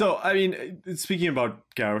 I mean, speaking about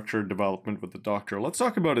character development with the Doctor, let's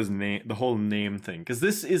talk about his name, the whole name thing, because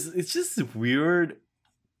it's just a weird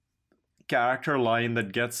character line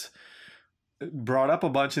that gets brought up a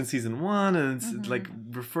bunch in season 1, and it's like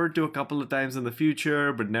referred to a couple of times in the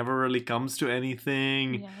future, but never really comes to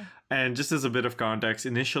anything. Yeah. And just as a bit of context,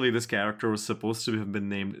 initially this character was supposed to have been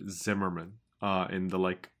named Zimmerman in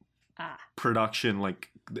the production,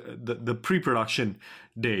 the pre-production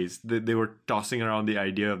days. They were tossing around the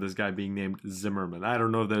idea of this guy being named Zimmerman. I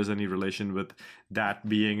don't know if there's any relation with that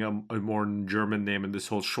being a more German name and this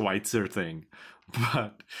whole Schweitzer thing,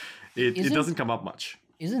 but it doesn't come up much.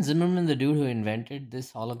 Isn't Zimmerman the dude who invented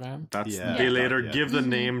this hologram? They later give the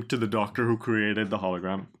name to the Doctor who created the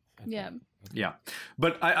hologram. Yeah. Yeah.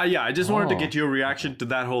 But I just wanted to get your reaction to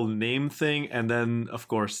that whole name thing, and then of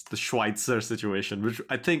course the Schweitzer situation, which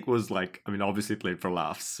I think was obviously played for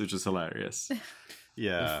laughs, which is hilarious.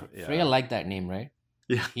 Yeah. Freya liked that name, right?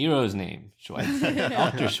 Yeah. Hero's name, Schweitzer.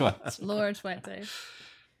 Dr. Schweitzer. Lord Schweitzer.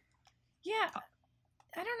 Yeah.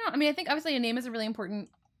 I don't know. I mean, I think obviously a name is a really important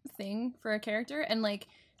thing for a character, and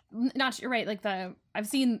you're right, I've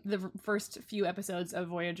seen the first few episodes of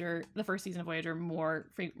Voyager, the first season of Voyager more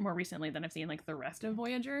recently than I've seen the rest of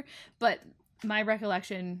Voyager, but my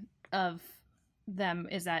recollection of them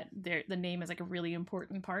is that the name is a really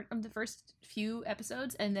important part of the first few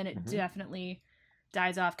episodes, and then it definitely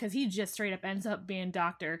dies off because he just straight up ends up being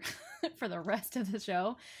Doctor for the rest of the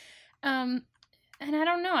show. And I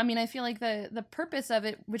don't know. I mean, I feel like the purpose of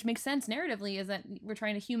it, which makes sense narratively, is that we're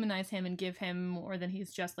trying to humanize him and give him more than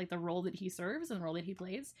he's just the role that he serves and the role that he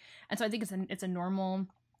plays. And so I think it's a normal,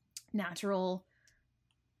 natural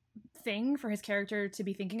thing for his character to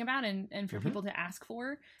be thinking about and for people to ask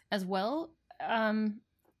for as well. And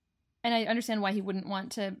I understand why he wouldn't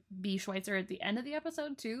want to be Schweitzer at the end of the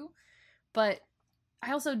episode too. But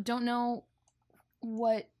I also don't know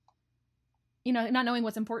what... not knowing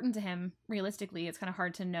what's important to him, realistically, it's kind of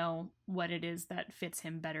hard to know what it is that fits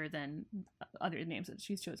him better than other names that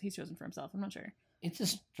he's chosen for himself. I'm not sure. It's a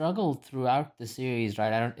struggle throughout the series,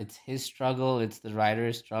 right? It's his struggle. It's the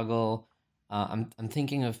writer's struggle. I'm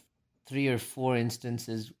thinking of 3 or 4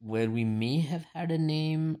 instances where we may have had a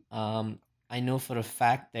name. I know for a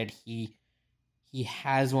fact that he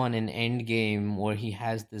has one in Endgame where he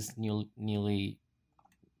has this not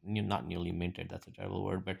newly minted. That's a terrible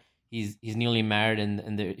word, but he's newly married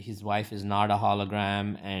and his wife is not a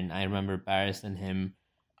hologram. And I remember Paris and him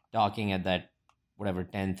talking at that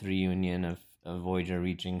 10th reunion of Voyager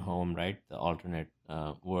reaching home, right? The alternate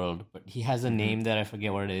world. But he has a name that I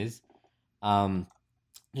forget what it is.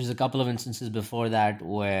 There's a couple of instances before that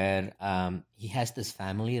where he has this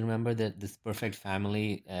family. Remember this perfect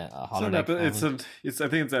family, holodeck family? I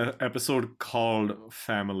think it's an episode called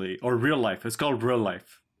Family or Real Life. It's called Real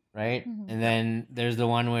Life. Right, and then there's the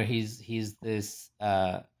one where he's this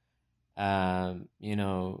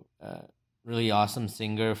really awesome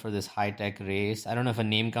singer for this high tech race. I don't know if a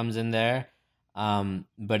name comes in there,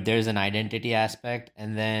 but there's an identity aspect,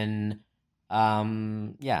 and then the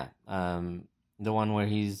one where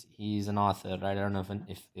he's an author, right? I don't know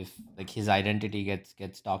if his identity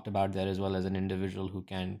gets talked about there as well as an individual who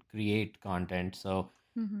can create content. So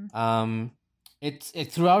it's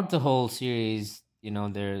throughout the whole series.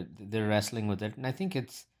 They're wrestling with it, and I think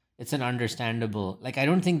it's an understandable. I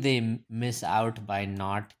don't think they miss out by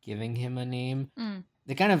not giving him a name.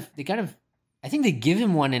 They kind of. I think they give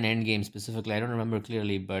him one in Endgame specifically. I don't remember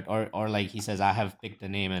clearly, but or he says, "I have picked a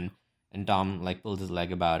name," and Tom pulls his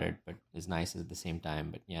leg about it, but is nice at the same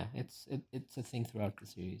time. But yeah, it's a thing throughout the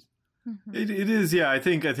series. It is, yeah. I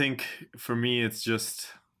think for me, it's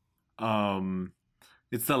just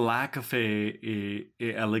it's the lack of a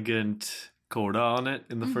elegant coda on it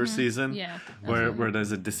in the first season. Yeah, where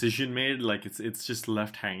there's a decision made, like it's just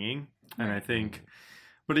left hanging. And I think,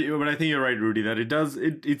 but I think you're right, Rudy, that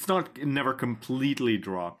it never completely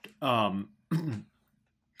dropped. I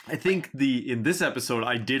think in this episode,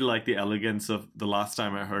 I did like the elegance of the last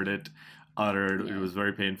time I heard it uttered. Yeah. It was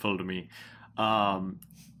very painful to me.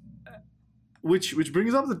 Which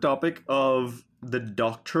brings up the topic of the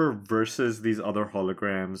Doctor versus these other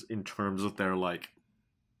holograms in terms of their like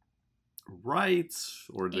rights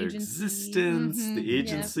or their existence, the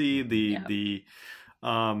agency, the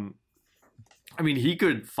I mean, he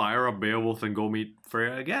could fire up Beowulf and go meet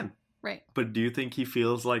Freya again. Right. But do you think he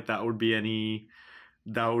feels like that would be I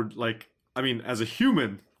mean, as a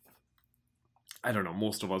human, I don't know,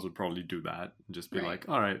 most of us would probably do that and just be like,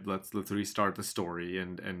 all right, let's restart the story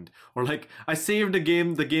or like, I saved the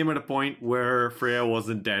game at a point where Freya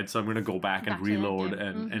wasn't dead, so I'm going to go back and reload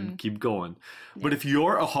and keep going. Yeah. But if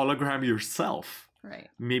you're a hologram yourself,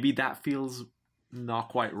 maybe that feels not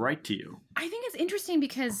quite right to you. I think it's interesting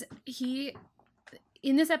because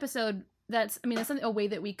in this episode, that's a way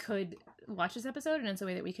that we could watch this episode, and it's a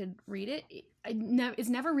way that we could read it. It's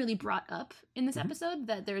never really brought up in this episode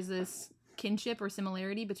that there's this kinship or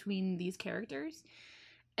similarity between these characters.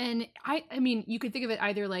 And I mean, you could think of it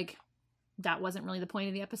either like that wasn't really the point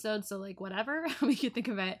of the episode, so like whatever. We could think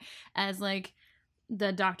of it as like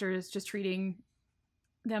the Doctor is just treating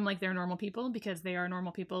them like they're normal people because they are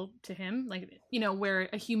normal people to him, like, you know, where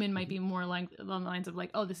a human might be more along the lines of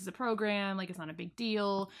like, oh, this is a program, like it's not a big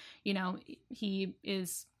deal, you know. He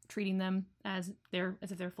is treating them as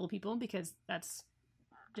if they're full people because that's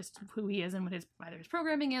just who he is and what either his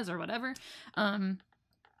programming is or whatever.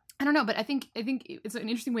 I don't know, but I think it's an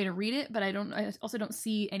interesting way to read it, but I also don't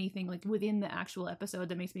see anything like within the actual episode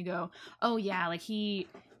that makes me go, oh yeah, like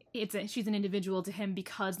she's an individual to him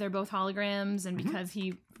because they're both holograms and because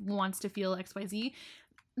he wants to feel XYZ.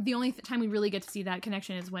 The only time we really get to see that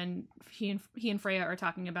connection is when he and Freya are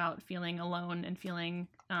talking about feeling alone and feeling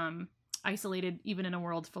isolated, even in a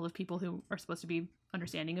world full of people who are supposed to be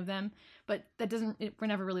understanding of them. But that we're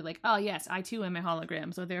never really like, oh yes, I too am a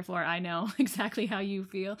hologram, so therefore I know exactly how you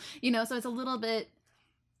feel, you know. So it's a little bit,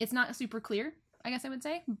 it's not super clear, I guess I would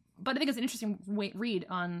say, but I think it's an interesting read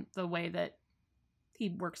on the way that he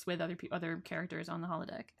works with other characters on the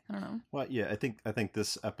holodeck. I don't know. Well, yeah, I think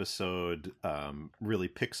this episode really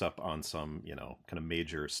picks up on some, you know, kind of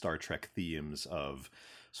major Star Trek themes of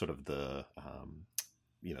sort of the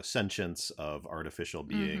sentience of artificial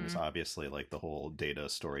beings. Obviously, like the whole Data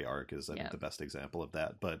story arc is, I think, the best example of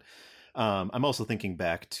that. But I'm also thinking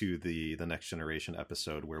back to the Next Generation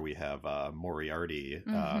episode where we have Moriarty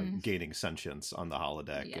gaining sentience on the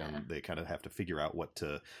holodeck, and they kind of have to figure out what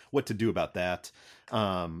to do about that.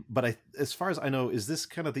 But as far as I know, is this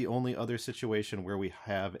kind of the only other situation where we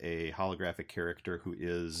have a holographic character who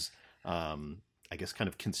is, I guess, kind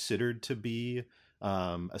of considered to be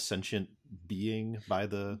a sentient being by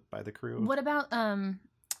the crew? What about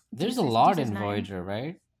there's a lot in Voyager,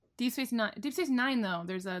 right? Deep Space Nine, though,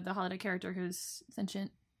 there's the holodeck character who's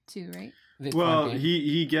sentient too, right? Well,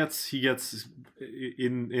 he gets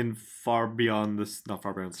in Far Beyond this, not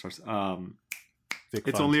Far Beyond the Stars. It's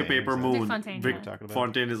Fontaine, only a paper moon. Vic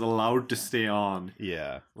Fontaine is allowed to stay on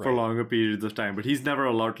for longer periods of time, but he's never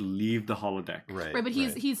allowed to leave the holodeck. Right, but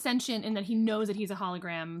he's sentient in that he knows that he's a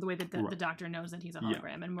hologram the way that the Doctor knows that he's a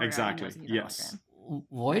hologram. And Moriarty knows that he's a hologram.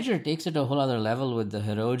 Voyager takes it to a whole other level with the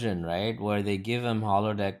Hirogen, right? Where they give him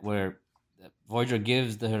holodeck, where Voyager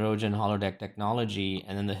gives the Hirogen holodeck technology,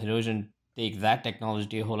 and then the Hirogen take that technology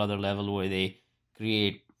to a whole other level where they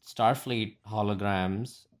create Starfleet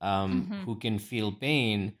holograms who can feel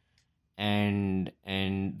pain, and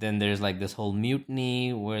then there's like this whole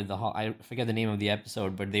mutiny where I forget the name of the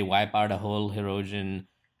episode, but they wipe out a whole Hirogen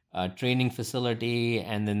training facility,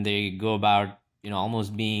 and then they go about, you know,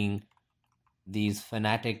 almost being these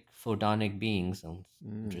fanatic photonic beings. Sounds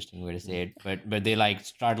interesting way to say it, but they like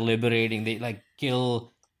start liberating. They like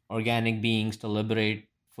kill organic beings to liberate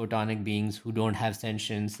photonic beings who don't have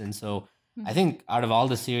sentience. And so I think out of all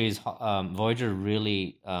the series, Voyager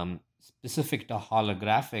really specific to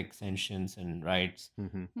holographic sentience and rights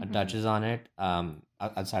touches on it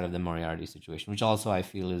outside of the Moriarty situation, which also I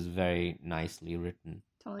feel is very nicely written.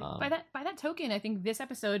 Totally. By that token, I think this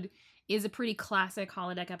episode is a pretty classic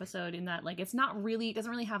holodeck episode in that, like, it's not really, it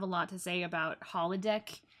doesn't really have a lot to say about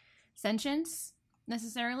holodeck sentience.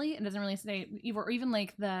 necessarily. It doesn't really say, or even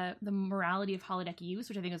like the morality of holodeck use,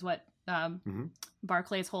 which I think is what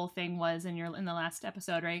Barclay's whole thing was in the last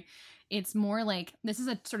episode, right? It's more like this is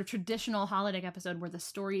a sort of traditional holodeck episode where the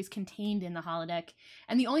story is contained in the holodeck,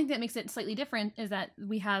 and the only thing that makes it slightly different is that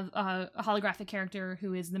we have a holographic character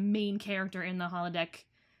who is the main character in the holodeck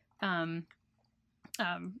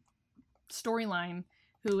storyline,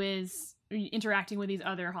 who is interacting with these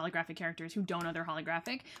other holographic characters who don't know they're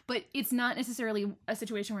holographic. But it's not necessarily a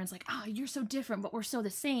situation where it's like, oh, you're so different, but we're so the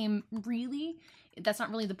same. Really, that's not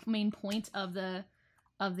really the main point of the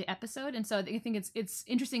episode. And so I think it's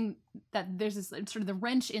interesting that there's this sort of the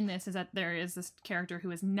wrench in this is that there is this character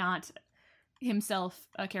who is not himself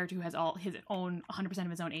a character who has all his own 100% of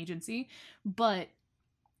his own agency. But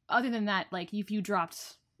other than that, like if you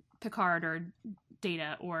dropped Picard or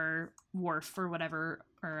Data or Worf or whatever,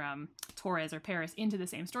 or Torres or Paris into the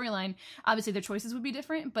same storyline, obviously their choices would be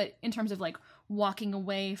different. But in terms of like walking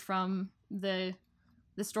away from the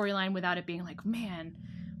storyline without it being like, man,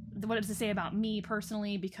 what does it say about me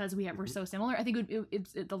personally because we're so similar, I think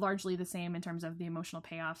it's largely the same in terms of the emotional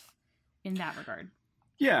payoff in that regard.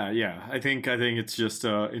 Yeah. I think it's just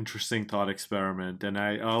an interesting thought experiment. And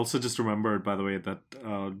I also just remembered, by the way, that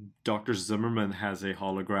Dr. Zimmerman has a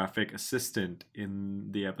holographic assistant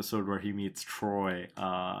in the episode where he meets Troy.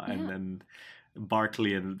 And then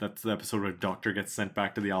Barclay, and that's the episode where Doctor gets sent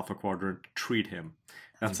back to the Alpha Quadrant to treat him.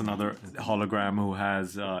 That's another hologram who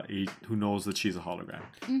has who knows that she's a hologram.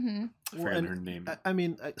 Mm-hmm. I forget her name. I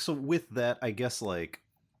mean, so with that, I guess, like,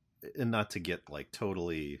 and not to get like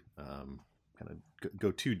totally kind of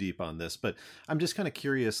go too deep on this, but I'm just kind of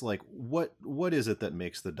curious, like what is it that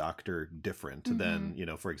makes the Doctor different than, you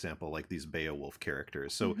know, for example, like these Beowulf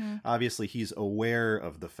characters? So obviously he's aware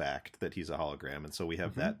of the fact that he's a hologram, and so we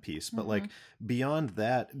have that piece, but like beyond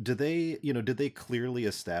that, did they clearly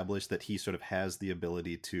establish that he sort of has the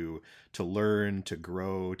ability to learn, to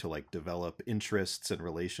grow, to like develop interests and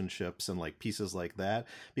relationships and like pieces like that?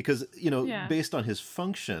 Because, you know, based on his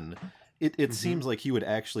function, it seems like he would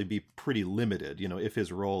actually be pretty limited, you know, if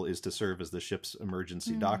his role is to serve as the ship's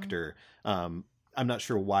emergency doctor. I'm not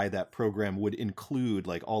sure why that program would include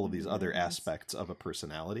like all of these other aspects of a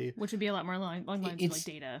personality. Which would be a lot more along lines of like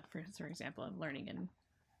Data, for example, of learning. And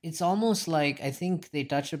it's almost like, I think they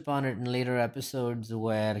touch upon it in later episodes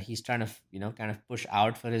where he's trying to, you know, kind of push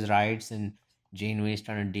out for his rights, and Janeway's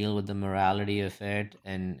trying to deal with the morality of it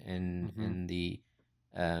and the,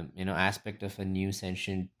 you know, aspect of a new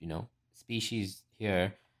sentient, you know, species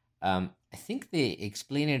here. I think they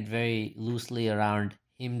explain it very loosely around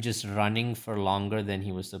him just running for longer than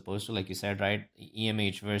he was supposed to, like you said, right?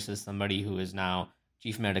 EMH versus somebody who is now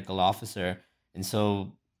chief medical officer, and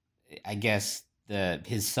so I guess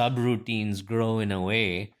his subroutines grow in a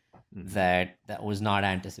way that was not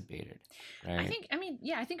anticipated, right?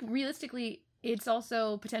 I think realistically it's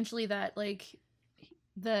also potentially that like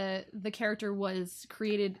the character was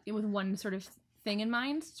created with one sort of thing in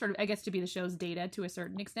mind, sort of, I guess, to be the show's Data to a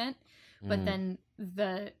certain extent, but then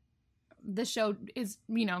the show is,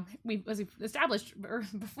 you know, as we've established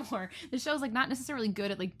before, the show's like not necessarily good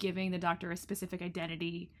at like giving the Doctor a specific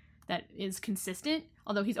identity that is consistent,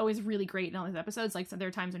 although he's always really great in all his episodes. Like, so there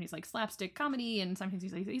are times when he's like slapstick comedy, and sometimes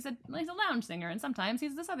he's a lounge singer, and sometimes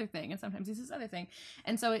he's this other thing, and sometimes he's this other thing.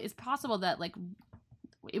 And so it's possible that like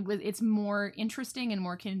it's more interesting and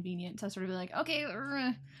more convenient to sort of be like, okay,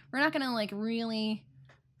 we're not gonna like really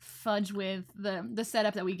fudge with the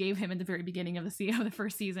setup that we gave him at the very beginning of the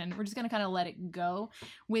first season. We're just gonna kind of let it go,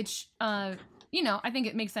 which you know, I think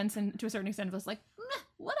it makes sense, and to a certain extent of us like,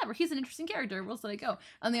 whatever, he's an interesting character, we'll let it go.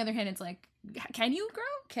 On the other hand, it's like, can you grow?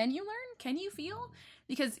 Can you learn? Can you feel?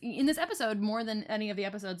 Because in this episode, more than any of the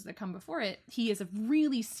episodes that come before it, he is a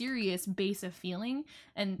really serious base of feeling.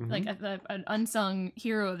 And like an unsung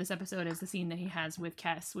hero of this episode is the scene that he has with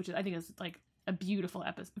Kes, which I think is like a beautiful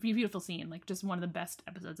scene, like just one of the best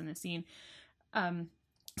episodes in this scene.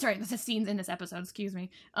 Sorry, the scenes in this episode, excuse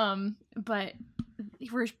me. But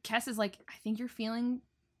where Kes is like, I think you're feeling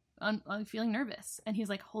I'm feeling nervous, and he's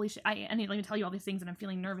like, holy shit, I need to tell you all these things that I'm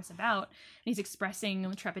feeling nervous about, and he's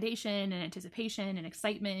expressing trepidation and anticipation and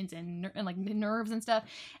excitement and like nerves and stuff,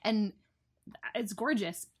 and it's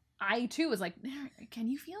gorgeous. I too was like, can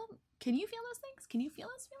you feel those things? Can you feel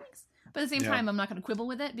those feelings? But at the same time, I'm not going to quibble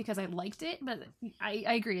with it because I liked it. But I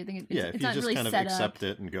agree. I think it's not really set up. If you just kind of accept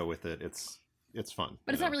it and go with it, it's fun.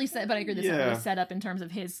 But it's not really set. But I agree, it's not really set up in terms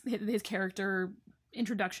of his character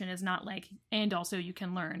introduction is not like, and also you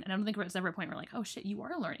can learn. And I don't think there's ever a point where like, oh shit, you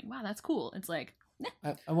are learning. Wow, that's cool. It's like,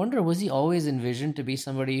 I wonder, was he always envisioned to be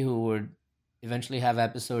somebody who would eventually have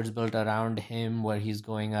episodes built around him where he's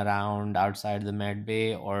going around outside the med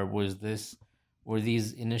bay, or was this were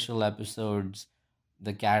these initial episodes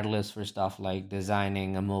the catalyst for stuff like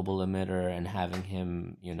designing a mobile emitter and having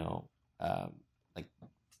him, like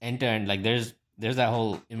enter, and like there's that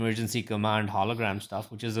whole emergency command hologram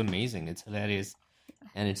stuff, which is amazing. It's hilarious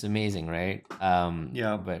and it's amazing, right?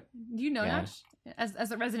 But Do you know yeah. Nash? As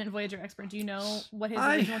a resident Voyager expert, do you know what his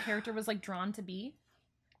original character was like drawn to be?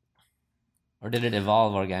 Or did it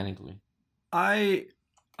evolve organically?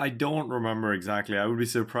 I don't remember exactly. I would be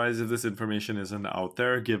surprised if this information isn't out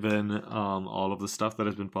there, given all of the stuff that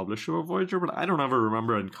has been published about Voyager, but I don't ever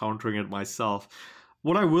remember encountering it myself.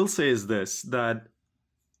 What I will say is this, that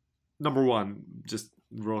number one, just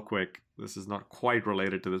real quick, this is not quite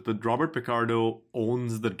related to this, but Robert Picardo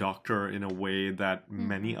owns the Doctor in a way that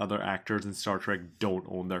many other actors in Star Trek don't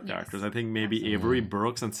own their characters. I think maybe Avery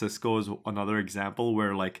Brooks and Sisko is another example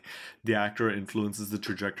where like the actor influences the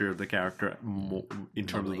trajectory of the character in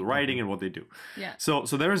terms of the writing and what they do. Yeah. So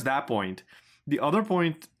there's that point. The other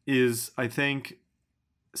point is, I think,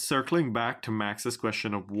 circling back to Max's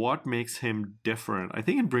question of what makes him different, I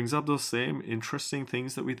think it brings up those same interesting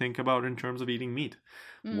things that we think about in terms of eating meat.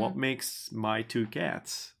 What makes my two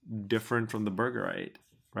cats different from the burger I ate,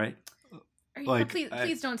 right?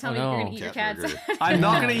 Please don't tell me you're going to eat your cats. I'm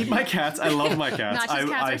not going to eat my cats. I love my cats. Notch's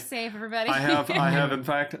cats are safe, everybody. I have in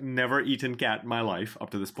fact never eaten cat in my life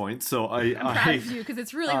up to this point. So I'm proud of you, because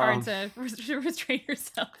it's really hard to restrain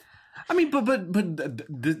yourself. I mean, but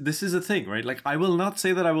this is a thing, right? Like, I will not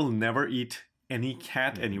say that I will never eat any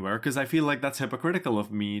cat anywhere, because I feel like that's hypocritical of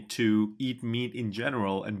me to eat meat in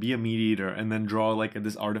general and be a meat eater and then draw like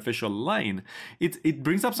this artificial line. It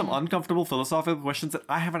brings up some uncomfortable philosophical questions that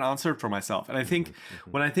I haven't answered for myself. And I think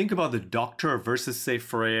when I think about the Doctor versus, say,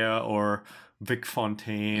 Freya or Vic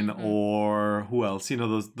Fontaine or who else,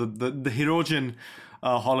 those the Hirogen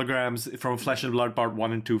holograms from Flesh and Blood Part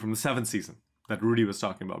 1 and 2 from the 7th season that Rudy was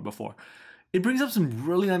talking about before. It brings up some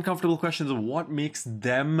really uncomfortable questions of what makes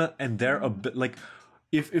them and their like,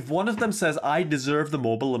 if one of them says, I deserve the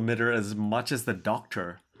mobile emitter as much as the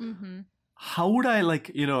Doctor, how would I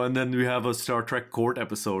and then we have a Star Trek court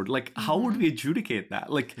episode, like how would we adjudicate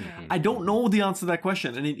that? Like I don't know the answer to that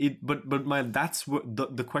question, and that's what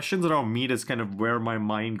the questions around meat is kind of where my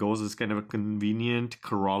mind goes, is kind of a convenient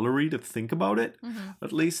corollary to think about it,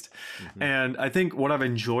 at least. And I think what I've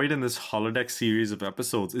enjoyed in this holodeck series of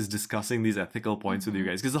episodes is discussing these ethical points with you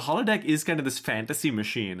guys, because the holodeck is kind of this fantasy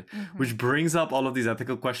machine which brings up all of these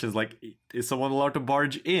ethical questions, like, is someone allowed to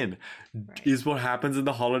barge in? Is what happens in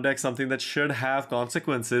the holodeck something that should have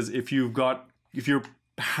consequences if you're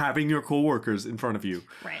having your coworkers in front of you,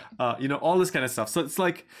 right? All this kind of stuff. So it's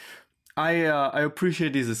like I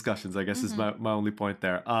appreciate these discussions, I guess, is my only point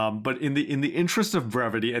there. But in the interest of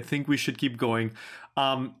brevity, I think we should keep going.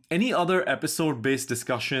 Any other episode based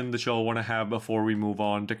discussion that y'all want to have before we move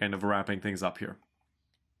on to kind of wrapping things up here?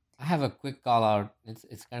 I have a quick call out.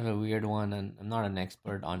 It's kind of a weird one, and I'm not an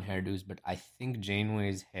expert on hairdos, but I think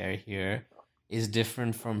Janeway's hair here is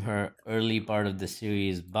different from her early part of the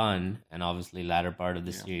series bun, and obviously latter part of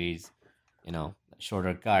the series,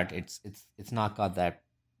 shorter cut. It's not got that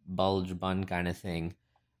bulge bun kind of thing.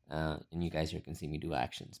 And you guys here can see me do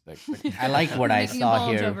actions, but I like what I saw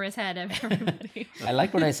here. Over his head, everybody. I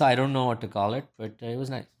like what I saw. I don't know what to call it, but it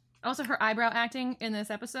was nice. Also, her eyebrow acting in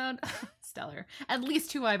this episode, stellar. At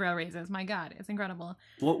least 2 eyebrow raises. My God, it's incredible.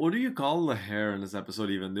 What do you call the hair in this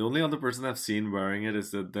episode even? The only other person I've seen wearing it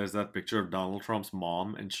is that there's that picture of Donald Trump's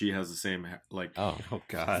mom, and she has the same hair, like... Oh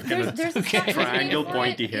God. There's triangle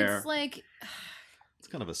pointy hair. It's like... It's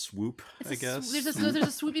kind of a swoop, I guess. There's a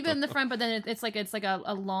swoopy bit in the front, but then it's like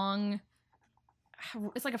a long...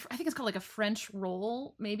 It's like I think it's called like a French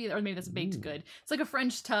roll, maybe that's baked good. It's like a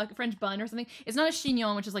French bun or something. It's not a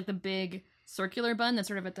chignon, which is like the big circular bun that's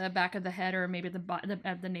sort of at the back of the head or maybe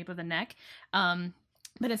at the nape of the neck. But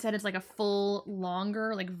instead it's like a full,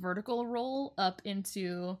 longer, like vertical roll up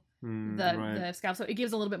into the scalp, so it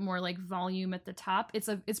gives a little bit more like volume at the top.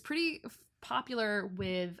 It's pretty popular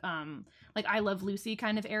with like I Love Lucy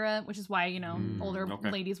kind of era, which is why older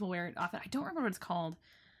ladies will wear it often. I don't remember what it's called.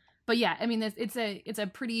 But yeah, I mean, it's a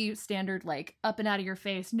pretty standard, like, up and out of your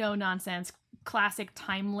face, no nonsense, classic,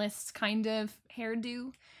 timeless kind of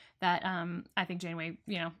hairdo that I think Janeway,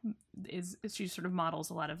 she sort of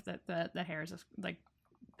models a lot of the hairs of, like,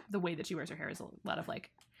 the way that she wears her hair is a lot of,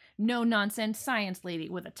 like, no nonsense science lady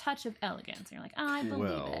with a touch of elegance. And you're like, I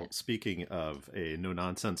believe it. Well, speaking of a no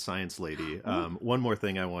nonsense science lady, one more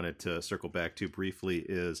thing I wanted to circle back to briefly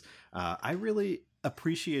is I really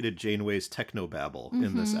appreciated Janeway's technobabble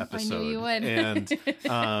in this episode. I knew you would.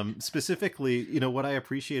 And specifically, what I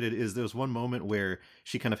appreciated is there was one moment where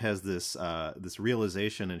she kind of has this this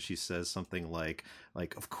realization, and she says something like,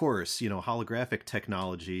 of course, holographic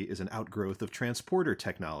technology is an outgrowth of transporter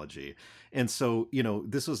technology. And so,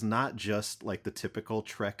 this was not just like the typical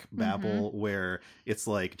Trek babble where it's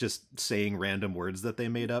like just saying random words that they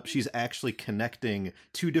made up. She's actually connecting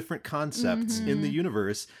two different concepts in the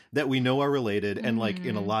universe that we know are related and like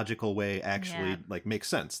in a logical way actually like make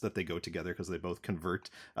sense that they go together because they both convert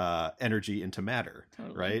energy into matter.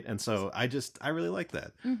 Right. And so I really like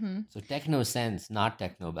that. So techno sense, not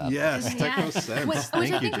techno babble. Yes, techno sense. Which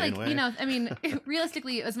Thank I you, think, Janeway.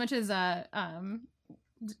 realistically, as much as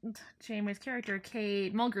Janeway's character,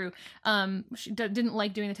 Kate Mulgrew, she didn't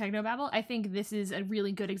like doing the technobabble, I think this is a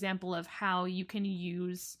really good example of how you can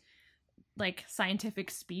use like scientific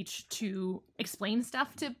speech to explain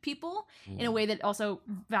stuff to people in a way that also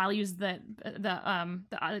values the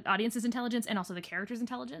audience's intelligence and also the character's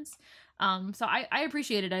intelligence. So I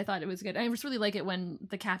appreciated it. I thought it was good. I just really like it when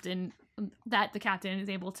the captain is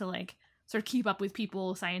able to like sort of keep up with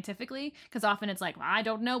people scientifically, because often it's like, well, I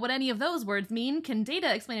don't know what any of those words mean. Can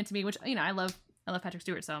Data explain it to me? Which, I love Patrick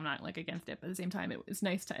Stewart, so I'm not like against it, but at the same time, it's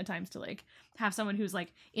nice at times to like have someone who's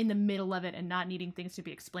like in the middle of it and not needing things to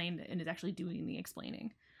be explained and is actually doing the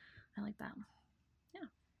explaining. I like that. Yeah.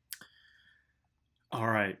 All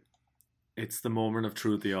right. It's the moment of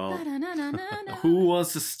truth, y'all. Who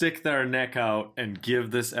wants to stick their neck out and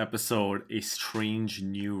give this episode a strange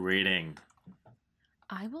new rating?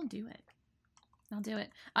 I will do it. I'll do it.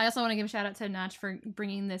 I also want to give a shout out to Notch for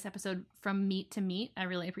bringing this episode from meat to meat. I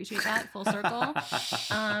really appreciate that. Full circle.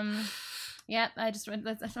 Yeah, that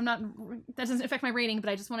doesn't affect my rating, but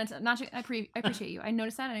I just wanted to, Notch, I appreciate you. I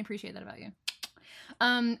noticed that and I appreciate that about you.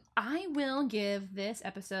 I will give this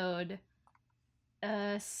episode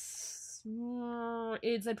it's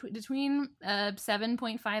between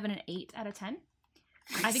 7.5 and an 8 out of 10.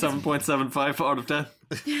 I think 7.75 out of 10.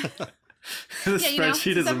 The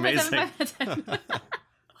spreadsheet is amazing.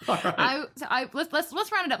 All right.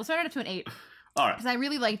 Let's round it up. Let's round it up to an 8. All right. Because I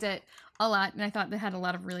really liked it a lot, and I thought they had a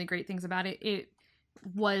lot of really great things about it. It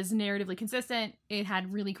was narratively consistent. It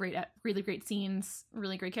had really great scenes,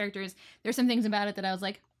 really great characters. There's some things about it that I was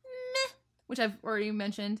like, meh, which I've already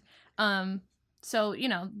mentioned. So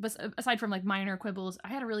aside from like minor quibbles, I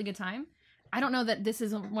had a really good time. I don't know that this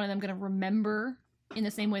is one of them going to remember in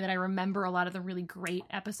the same way that I remember a lot of the really great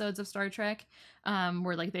episodes of Star Trek,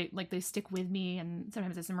 where they stick with me, and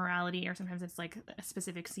sometimes it's a morality, or sometimes it's like a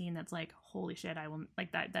specific scene that's like, holy shit, I will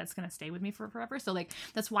like that's gonna stay with me for forever. So like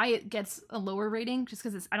that's why it gets a lower rating, just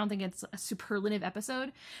because I don't think it's a superlative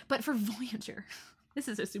episode. But for Voyager, this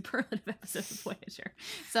is a superlative episode of Voyager.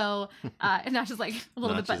 So and not just like a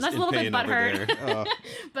little bit butthurt.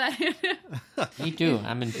 But me too.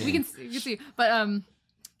 I'm in. You can see,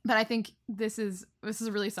 but I think this is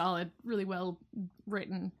a really solid, really well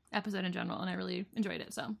written episode in general, and I really enjoyed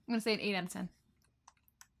it. So I'm gonna say an 8 out of 10.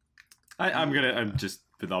 I'm just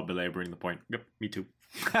without belaboring the point. Yep, me too.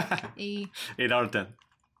 8 out of 10.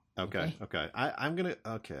 Okay. I'm gonna.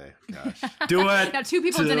 Okay, gosh. Do it. Now 2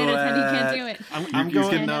 people did 8 out of 10. You can't do it. I'm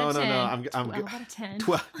going. No. 12 out of 10.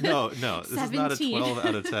 12. No. This is not a 12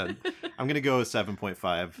 out of 10. I'm gonna go with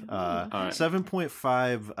 7.5. All right.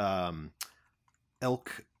 7.5.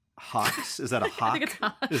 Elk hocks. Is that a hawk? I think it's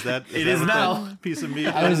hawk. Is that? It is now. Piece of meat.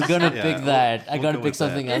 I was gonna pick that. I gotta go pick with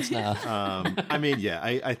something that. else now. I mean, yeah,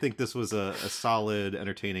 I think this was a solid,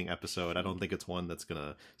 entertaining episode. I don't think it's one that's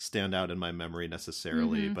gonna stand out in my memory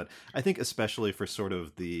necessarily, but I think especially for sort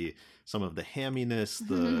of some of the hamminess,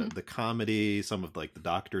 the comedy, some of like the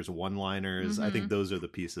Doctor's one-liners. I think those are the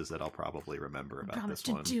pieces that I'll probably remember about Promise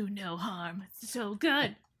this one. to do no harm. It's so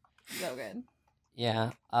good. So good.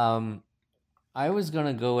 Yeah. I was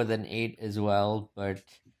gonna go with an 8 as well, but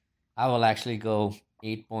I will actually go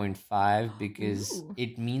 8.5 because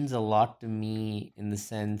it means a lot to me in the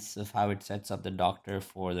sense of how it sets up the Doctor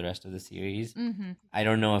for the rest of the series. I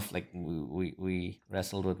don't know if like we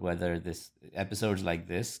wrestled with whether this episodes like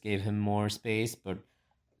this gave him more space, but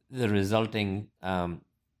the resulting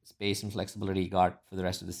space and flexibility he got for the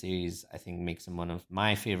rest of the series, I think, makes him one of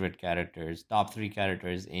my favorite characters, top 3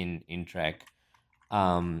 characters in Trek.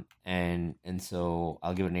 And so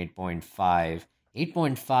I'll give it an 8.5.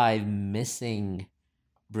 8.5 missing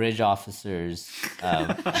bridge officers out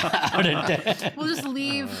of 10. We'll just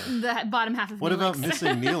leave the bottom half of What Neelix. about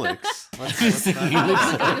missing Neelix?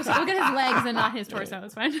 We'll get his legs and not his torso.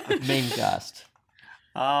 It's fine. Main cast.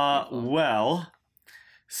 Well,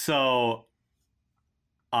 so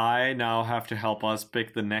I now have to help us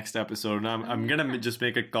pick the next episode. And I'm gonna just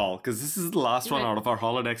make a call because this is the last one out of our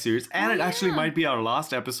holodeck series, and it actually might be our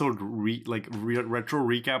last episode retro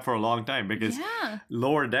recap for a long time because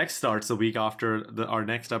Lower Deck starts the week after our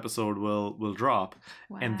next episode will drop,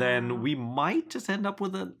 and then we might just end up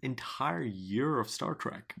with an entire year of Star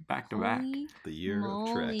Trek back to back. The year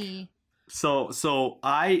of Trek. So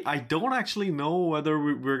I don't actually know whether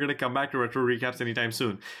we're going to come back to retro recaps anytime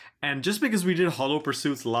soon. And just because we did Hollow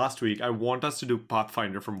Pursuits last week, I want us to do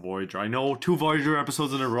Pathfinder from Voyager. I know 2 Voyager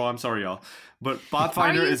episodes in a row. I'm sorry, y'all. But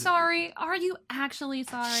Pathfinder is... sorry? Are you actually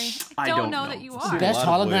sorry? I don't know that you It's are. the best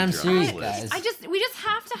hologram series, guys. We just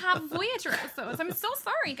have to have Voyager episodes. I'm so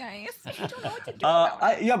sorry, guys. I don't know what to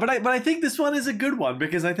do. But I think this one is a good one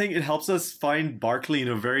because I think it helps us find Barclay in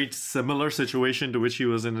a very similar situation to which he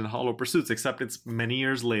was in Hollow Pursuits, except it's many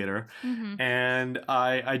years later. And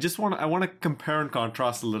I want to compare and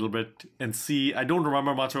contrast a little bit and see. I don't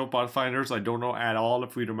remember much about Pathfinders. I don't know at all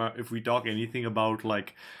if we talk anything about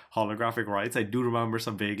like holographic rights. I do remember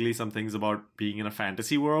some things about being in a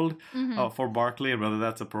fantasy world for Barclay and whether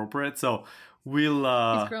that's appropriate. So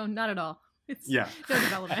we'll He's grown, not at all. It's no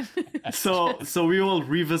development. so we will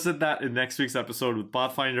revisit that in next week's episode with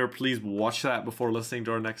Pathfinder. Please watch that before listening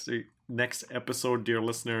to our next episode, dear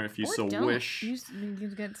listener, if you wish. You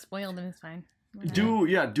get spoiled and it's fine.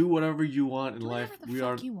 Do whatever you want in life. We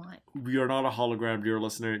are not a hologram, dear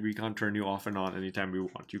listener. We can't turn you off and on anytime we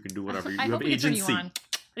want. You can do whatever. You have agency. Turn you on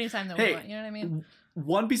anytime that we want. You know what I mean?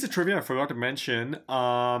 One piece of trivia I forgot to mention.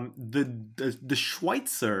 The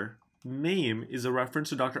Schweitzer name is a reference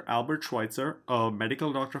to Dr. Albert Schweitzer, a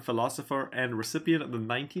medical doctor, philosopher, and recipient of the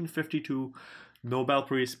 1952 Nobel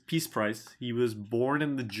Peace Prize. He was born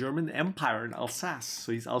in the German Empire in Alsace,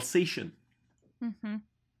 so he's Alsatian.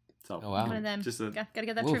 So, one of them. Gotta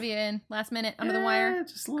get that trivia in last minute under the wire.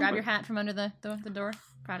 Just grab your hat from under the door.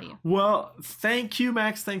 Proud of you. Well, thank you,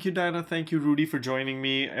 Max. Thank you, Diana. Thank you, Rudy, for joining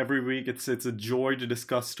me every week. It's a joy to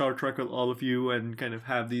discuss Star Trek with all of you and kind of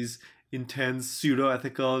have these intense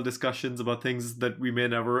pseudo-ethical discussions about things that we may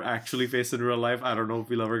never actually face in real life. I don't know if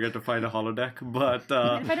we'll ever get to find a holodeck, but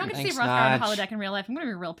if I don't get to see Rothgar on a holodeck in real life, I'm gonna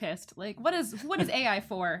be real pissed. Like, what is AI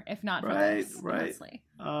for if not for this? Right.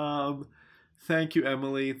 Honestly. Thank you,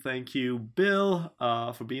 Emily. Thank you, Bill,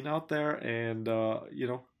 for being out there and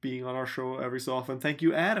being on our show every so often. Thank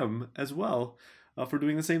you, Adam, as well, for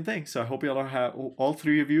doing the same thing. So I hope all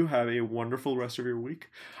 3 of you have a wonderful rest of your week.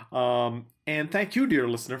 And thank you, dear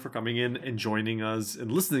listener, for coming in and joining us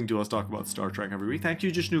and listening to us talk about Star Trek every week. Thank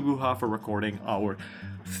you, Jishnu Guha, for recording our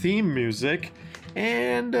theme music.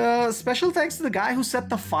 And special thanks to the guy who set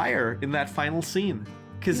the fire in that final scene.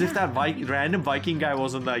 Because if that random Viking guy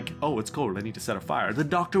wasn't like, oh, it's cold, I need to set a fire, the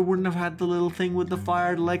Doctor wouldn't have had the little thing with the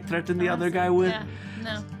fire to like threaten the other guy with. Yeah,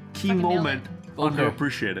 no. Key moment,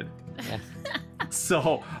 underappreciated. Yeah. So,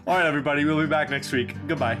 all right, everybody, we'll be back next week.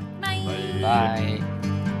 Goodbye. Bye. Bye.